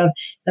risk of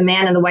the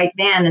man in the white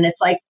van. And it's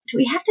like, do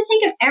we have to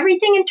think of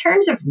everything in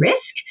terms of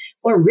risk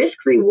or risk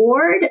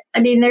reward? I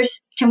mean, there's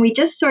can we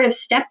just sort of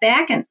step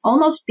back and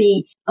almost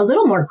be a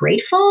little more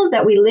grateful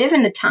that we live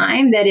in a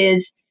time that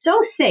is so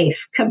safe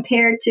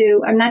compared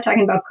to, I'm not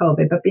talking about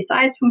COVID, but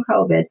besides from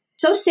COVID,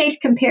 so safe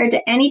compared to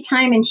any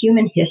time in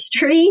human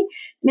history.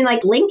 I mean,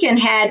 like Lincoln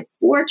had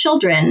 4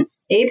 children,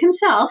 Abe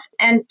himself,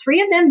 and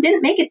 3 of them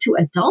didn't make it to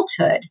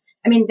adulthood.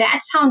 I mean,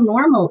 that's how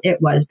normal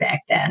it was back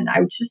then. I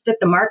was just at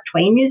the Mark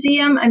Twain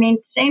Museum. I mean,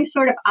 same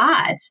sort of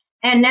odds.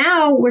 And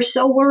now we're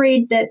so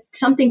worried that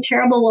something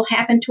terrible will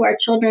happen to our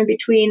children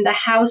between the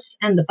house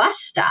and the bus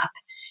stop.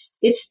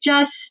 It's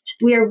just,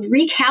 we're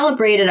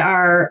recalibrated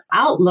our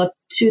outlook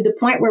to the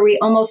point where we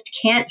almost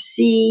can't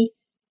see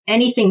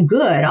anything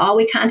good. All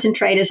we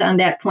concentrate is on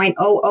that 0.000%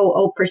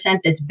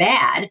 that's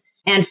bad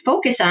and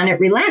focus on it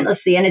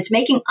relentlessly. And it's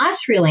making us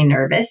really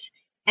nervous,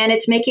 and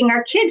it's making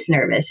our kids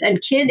nervous. And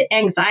kid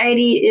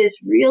anxiety is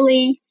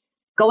really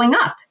going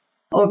up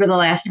over the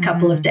last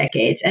couple of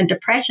decades, and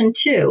depression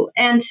too.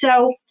 And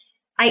so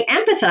I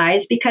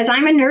empathize because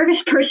I'm a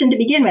nervous person to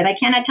begin with. I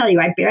cannot tell you,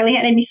 I barely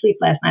had any sleep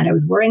last night. I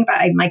was worrying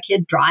about my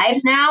kid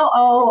drives now.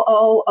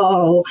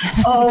 Oh,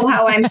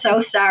 how I'm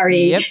so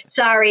sorry. Yep.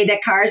 Sorry that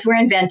cars were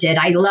invented.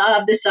 I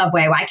love the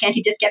subway. Why can't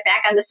he just get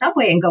back on the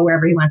subway and go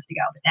wherever he wants to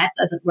go? But that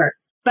doesn't work.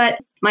 But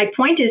my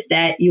point is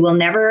that you will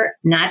never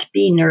not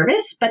be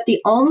nervous. But the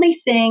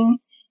only thing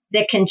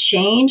that can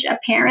change a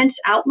parent's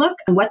outlook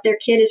on what their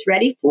kid is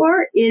ready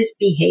for is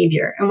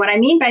behavior. And what I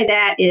mean by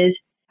that is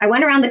I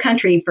went around the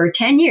country for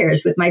 10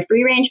 years with my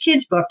Free Range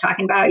Kids book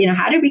talking about,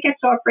 how did we get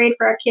so afraid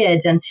for our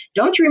kids? And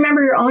don't you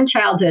remember your own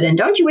childhood? And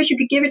don't you wish you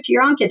could give it to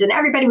your own kids? And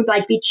everybody would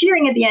be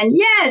cheering at the end.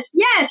 Yes,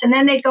 yes. And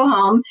then they'd go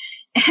home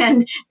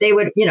and they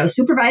would,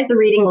 supervise the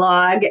reading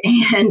log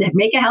and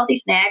make a healthy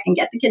snack and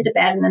get the kid to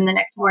bed. And then the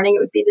next morning it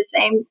would be the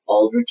same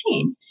old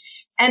routine.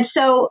 And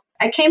so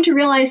I came to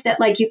realize that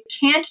you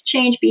can't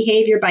change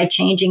behavior by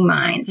changing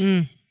minds.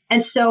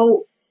 And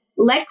so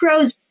Let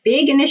Grow's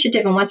big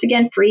initiative, and once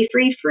again,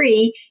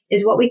 free,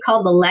 is what we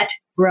call the Let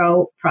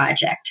Grow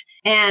Project.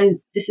 And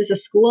this is a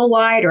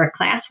school-wide or a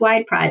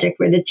class-wide project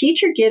where the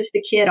teacher gives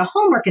the kid a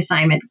homework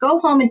assignment. Go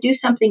home and do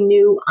something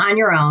new on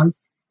your own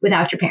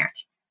without your parents.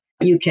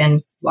 You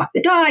can walk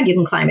the dog, you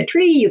can climb a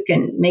tree, you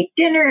can make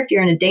dinner. If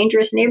you're in a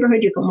dangerous neighborhood,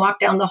 you can walk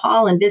down the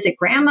hall and visit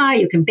grandma,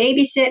 you can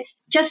babysit.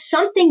 Just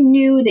something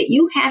new that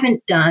you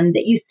haven't done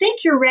that you think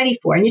you're ready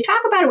for. And you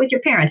talk about it with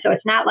your parents. So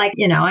it's not like,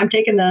 I'm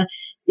taking the,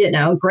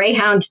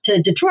 Greyhound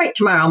to Detroit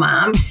tomorrow,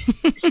 Mom.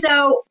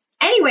 So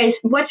anyways,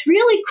 what's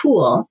really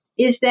cool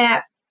is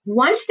that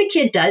once the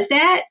kid does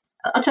that,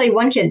 I'll tell you,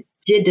 one kid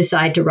did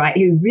decide to ride.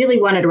 He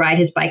really wanted to ride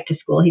his bike to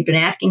school. He'd been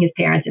asking his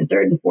parents in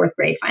 3rd and 4th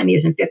grade. Finally, he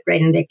was in 5th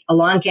grade, and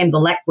along came the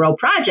Let Grow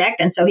Project.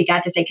 And so he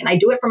got to say, can I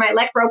do it for my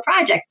Let Grow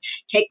Project?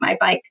 Take my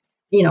bike,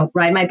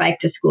 ride my bike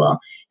to school.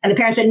 And the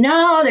parents said,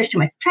 no, there's too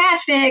much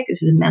traffic. This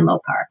was in Menlo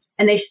Park.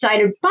 And they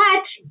decided,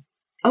 but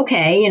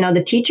okay,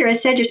 the teacher has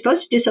said you're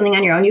supposed to do something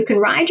on your own. You can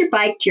ride your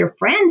bike to your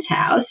friend's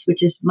house,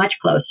 which is much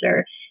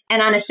closer,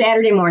 and on a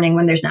Saturday morning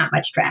when there's not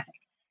much traffic.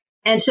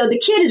 And so the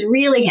kid is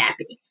really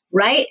happy,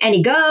 right? And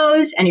he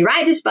goes and he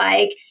rides his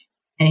bike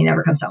and he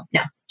never comes home.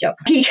 No, joke.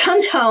 He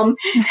comes home.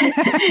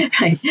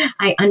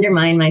 I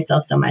undermine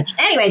myself so much.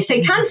 Anyway, so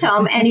he comes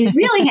home and he's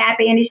really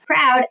happy and he's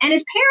proud, and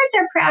his parents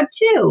are proud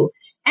too.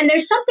 And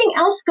there's something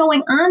else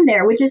going on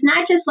there, which is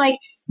not just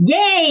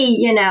yay,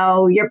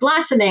 you're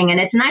blossoming. And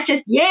it's not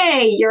just,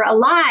 yay, you're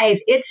alive.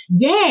 It's,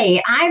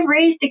 yay, I've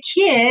raised a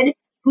kid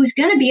who's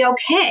going to be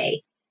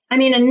okay. I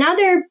mean,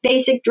 another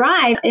basic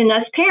drive in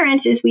us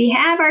parents is we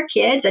have our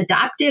kids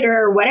adopted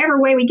or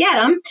whatever way we get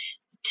them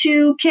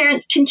to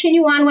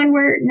continue on when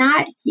we're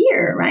not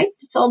here, right?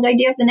 This whole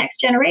idea of the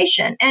next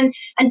generation. And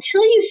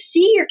until you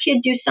see your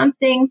kid do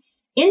something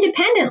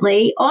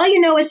independently, all you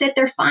know is that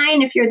they're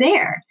fine if you're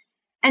there.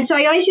 And so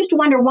I always used to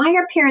wonder, why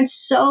are parents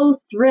so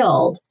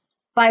thrilled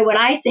by what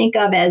I think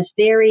of as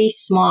very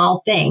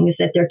small things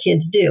that their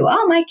kids do?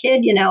 Oh, my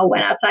kid,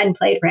 went outside and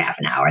played for half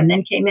an hour and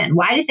then came in.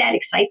 Why does that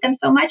excite them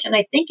so much? And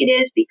I think it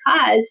is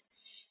because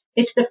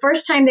it's the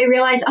first time they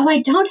realize, oh,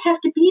 I don't have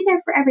to be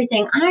there for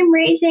everything. I'm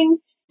raising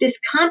this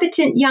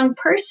competent young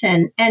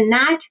person and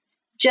not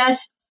just,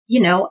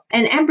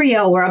 an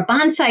embryo or a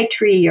bonsai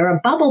tree or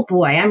a bubble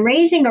boy. I'm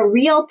raising a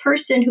real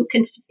person who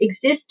can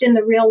exist in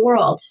the real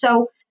world.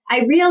 So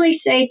I really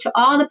say to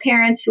all the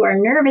parents who are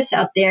nervous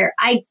out there,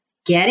 I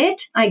get it.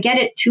 I get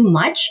it too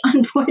much,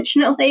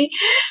 unfortunately.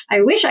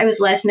 I wish I was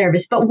less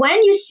nervous. But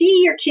when you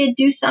see your kid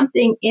do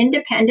something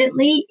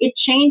independently, it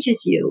changes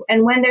you.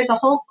 And when there's a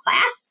whole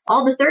class,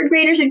 all the 3rd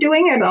graders are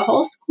doing it, the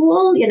whole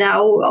school,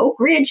 Oak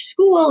Ridge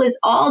School is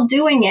all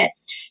doing it.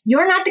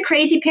 You're not the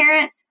crazy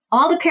parent.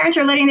 All the parents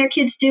are letting their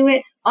kids do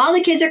it. All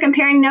the kids are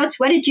comparing notes.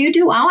 What did you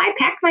do? Oh, I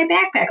packed my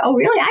backpack. Oh,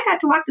 really? I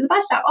got to walk to the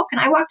bus stop. Oh, can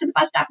I walk to the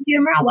bus stop with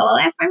you tomorrow? Well, I'll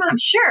ask my mom.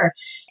 Sure.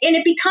 And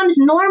it becomes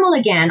normal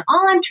again.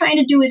 All I'm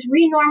trying to do is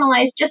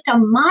renormalize just a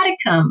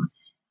modicum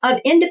of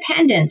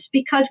independence,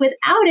 because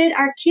without it,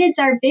 our kids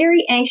are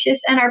very anxious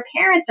and our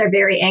parents are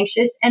very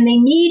anxious and they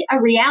need a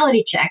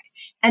reality check.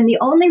 And the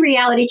only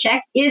reality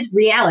check is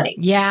reality.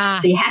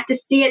 Yeah. So you have to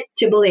see it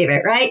to believe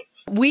it, right?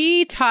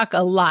 We talk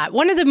a lot.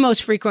 One of the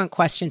most frequent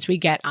questions we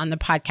get on the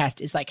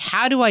podcast is like,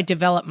 how do I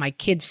develop my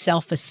kids'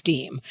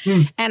 self-esteem?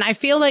 And I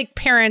feel like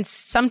parents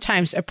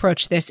sometimes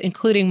approach this,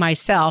 including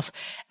myself,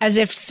 as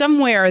if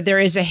somewhere there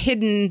is a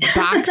hidden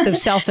box of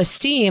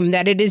self-esteem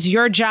that it is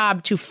your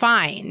job to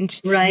find.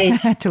 Right.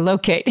 To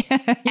locate.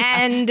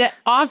 And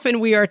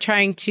often we are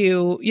trying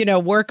to,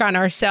 work on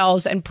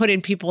ourselves and put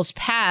in people's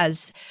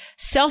paths.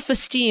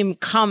 Self-esteem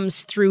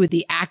comes through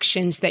the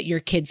actions that your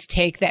kids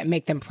take that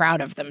make them proud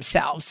of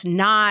themselves.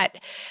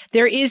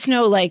 There is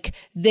no like,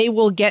 they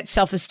will get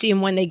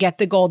self-esteem when they get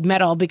the gold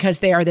medal because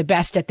they are the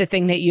best at the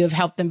thing that you have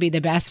helped them be the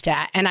best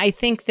at. And I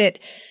think that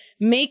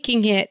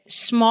making it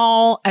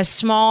small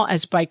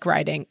as bike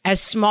riding,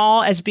 as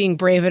small as being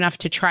brave enough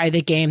to try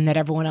the game that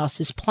everyone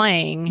else is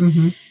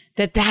playing,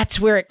 that's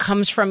where it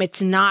comes from.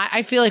 It's not,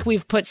 I feel like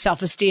we've put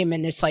self-esteem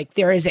in this, like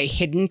there is a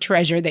hidden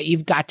treasure that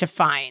you've got to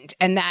find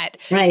and that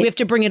we have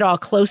to bring it all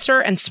closer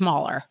and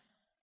smaller.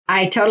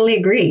 I totally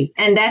agree.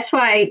 And that's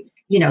why,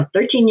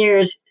 13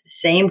 years,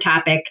 same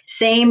topic,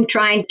 same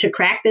trying to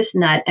crack this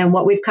nut. And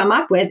what we've come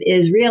up with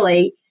is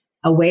really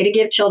a way to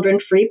give children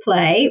free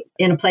play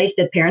in a place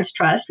that parents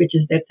trust, which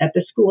is at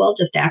the school,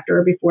 just after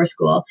or before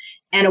school,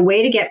 and a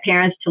way to get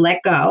parents to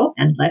let go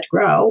and let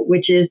grow,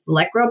 which is the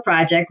Let Grow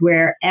Project,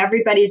 where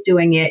everybody's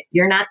doing it.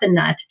 You're not the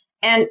nut.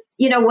 And,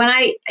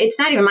 it's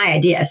not even my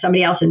idea.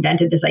 Somebody else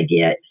invented this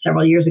idea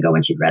several years ago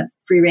when she'd read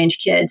Free Range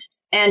Kids.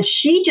 And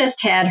she just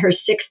had her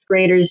sixth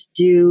graders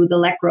do the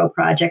Let Grow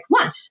Project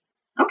once.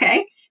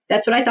 Okay,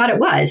 that's what I thought it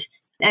was.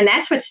 And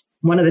that's what's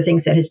one of the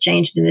things that has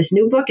changed in this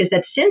new book is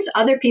that since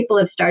other people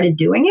have started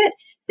doing it,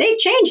 they've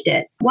changed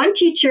it. One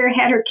teacher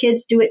had her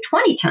kids do it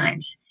 20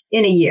 times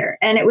in a year,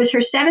 and it was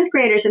her seventh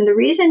graders. And the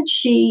reason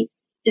she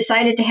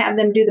decided to have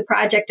them do the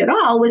project at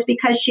all was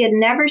because she had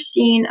never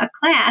seen a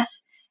class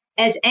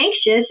as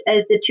anxious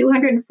as the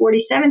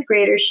 247th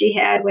graders she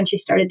had when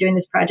she started doing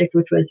this project,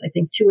 which was, I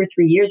think, 2 or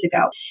 3 years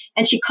ago.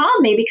 And she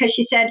called me because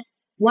she said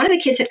one of the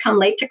kids had come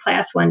late to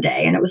class one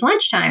day, and it was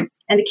lunchtime,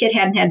 and the kid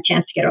hadn't had a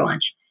chance to get her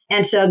lunch.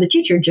 And so the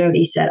teacher,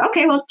 Jody, said,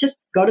 okay, well, just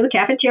go to the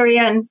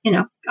cafeteria and,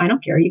 I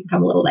don't care. You can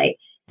come a little late.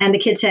 And the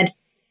kid said,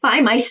 by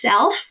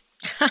myself?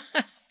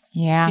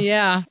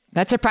 Yeah.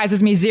 That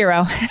surprises me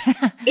zero.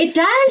 It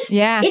does?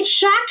 Yeah. It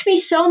shocked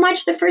me so much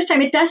the first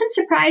time. It doesn't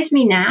surprise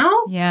me now.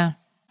 Yeah.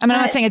 I mean,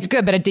 I'm not saying it's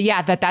good, but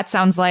that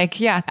sounds like,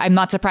 I'm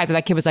not surprised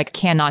that kid was like,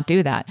 cannot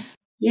do that.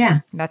 Yeah.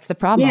 That's the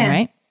problem,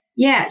 right?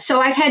 Yeah. So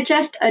I've had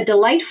just a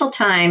delightful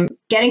time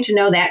getting to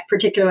know that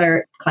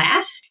particular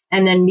class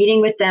and then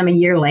meeting with them a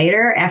year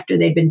later after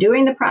they've been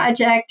doing the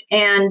project.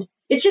 And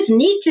it's just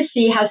neat to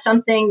see how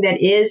something that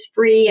is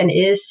free and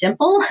is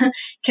simple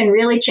can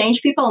really change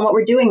people. And what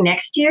we're doing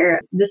next year,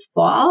 this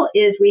fall,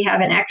 is we have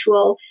an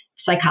actual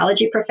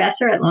psychology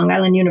professor at Long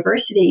Island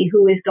University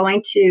who is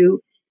going to,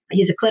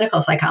 he's a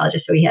clinical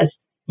psychologist, so he has,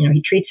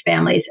 he treats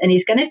families, and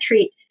he's going to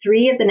treat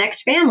 3 of the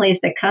next families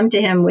that come to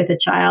him with a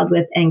child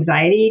with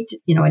anxiety,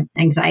 an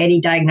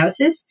anxiety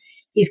diagnosis.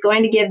 He's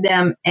going to give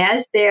them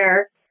as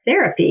their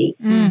therapy,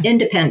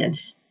 independence.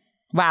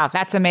 Wow,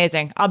 that's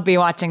amazing. I'll be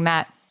watching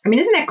that. I mean,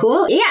 isn't that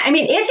cool? Yeah, I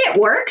mean, if it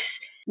works,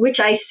 which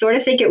I sort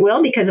of think it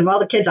will because of all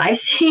the kids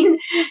I've seen,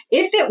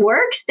 if it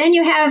works, then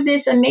you have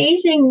this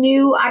amazing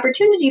new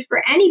opportunity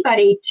for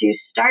anybody to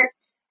start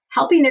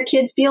helping their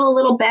kids feel a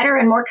little better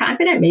and more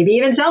confident, maybe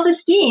even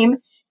self-esteem,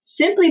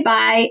 simply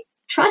by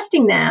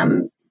trusting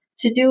them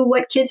to do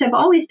what kids have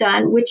always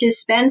done, which is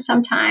spend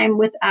some time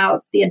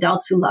without the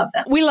adults who love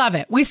them. We love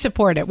it. We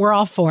support it. We're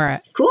all for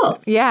it. Cool.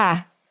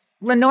 Yeah.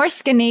 Lenore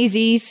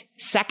Skenazy's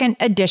second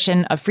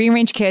edition of Free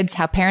Range Kids,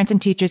 How Parents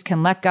and Teachers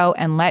Can Let Go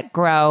and Let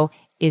Grow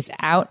is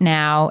out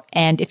now.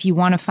 And if you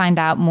want to find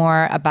out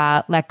more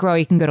about Let Grow,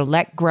 you can go to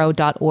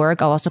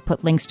letgrow.org. I'll also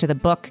put links to the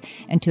book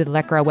and to the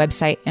Let Grow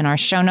website in our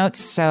show notes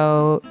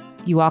so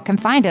you all can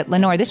find it.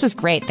 Lenore, this was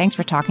great. Thanks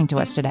for talking to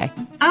us today.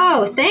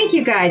 Oh, thank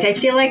you guys. I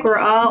feel like we're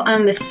all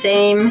on the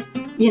same,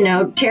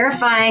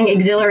 terrifying,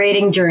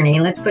 exhilarating journey.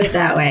 Let's put it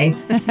that way.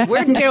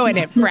 We're doing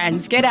it,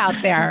 friends. Get out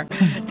there.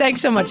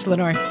 Thanks so much,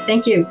 Lenore.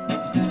 Thank you.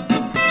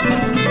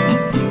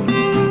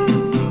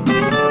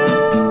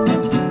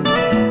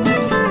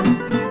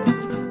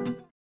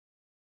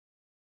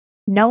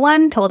 No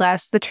one told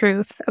us the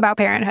truth about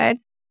parenthood.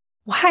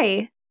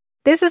 Why?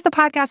 This is the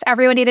podcast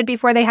everyone needed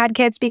before they had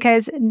kids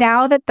because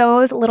now that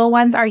those little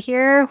ones are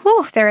here,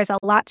 there is a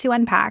lot to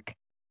unpack.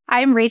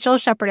 I'm Rachel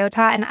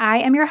Shepardota, and I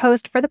am your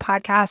host for the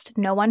podcast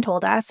No One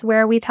Told Us,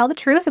 where we tell the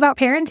truth about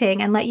parenting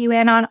and let you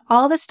in on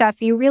all the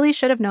stuff you really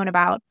should have known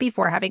about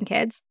before having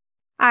kids.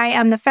 I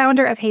am the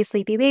founder of Hey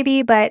Sleepy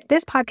Baby, but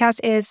this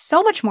podcast is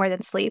so much more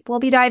than sleep. We'll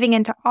be diving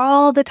into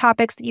all the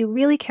topics that you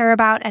really care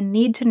about and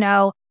need to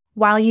know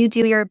while you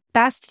do your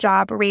best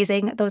job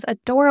raising those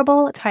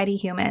adorable, tiny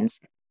humans.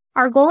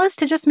 Our goal is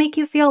to just make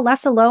you feel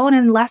less alone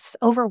and less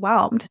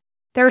overwhelmed.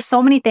 There are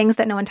so many things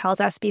that no one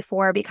tells us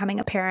before becoming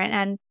a parent,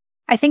 and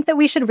I think that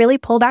we should really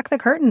pull back the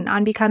curtain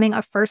on becoming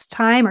a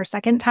first-time or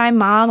second-time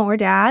mom or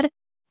dad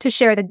to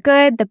share the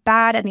good, the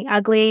bad, and the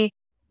ugly.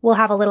 We'll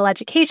have a little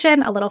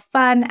education, a little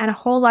fun, and a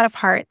whole lot of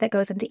heart that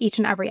goes into each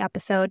and every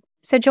episode.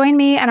 So join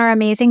me and our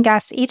amazing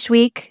guests each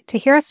week to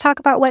hear us talk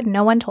about what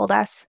no one told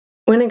us.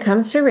 When it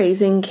comes to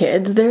raising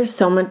kids, there's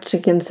so much to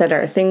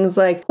consider. Things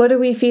like, what do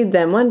we feed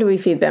them? When do we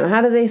feed them?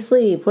 How do they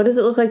sleep? What does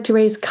it look like to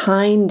raise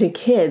kind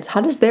kids? How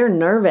does their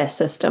nervous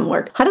system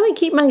work? How do I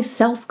keep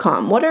myself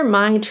calm? What are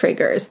my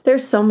triggers?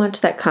 There's so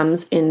much that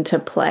comes into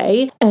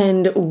play,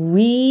 and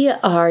we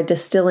are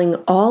distilling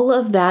all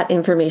of that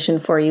information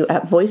for you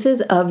at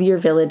Voices of Your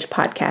Village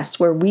podcast,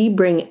 where we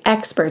bring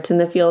experts in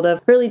the field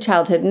of early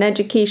childhood and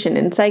education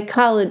and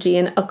psychology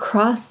and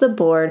across the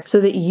board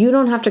so that you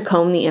don't have to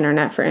comb the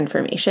internet for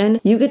information.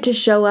 You get to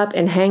show up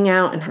and hang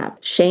out and have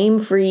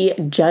shame-free,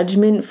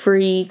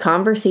 judgment-free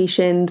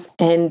conversations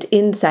and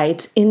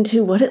insights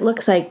into what it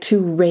looks like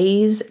to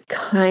raise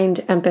kind,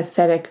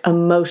 empathetic,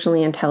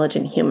 emotionally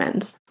intelligent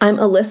humans. I'm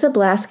Alyssa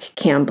Blask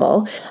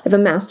Campbell. I have a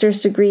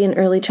master's degree in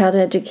early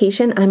childhood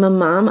education. I'm a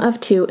mom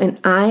of 2, and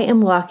I am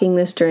walking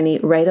this journey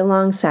right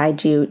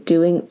alongside you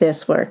doing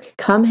this work.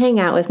 Come hang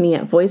out with me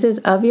at Voices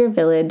of Your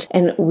Village,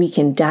 and we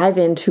can dive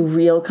into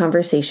real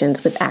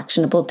conversations with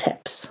actionable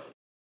tips.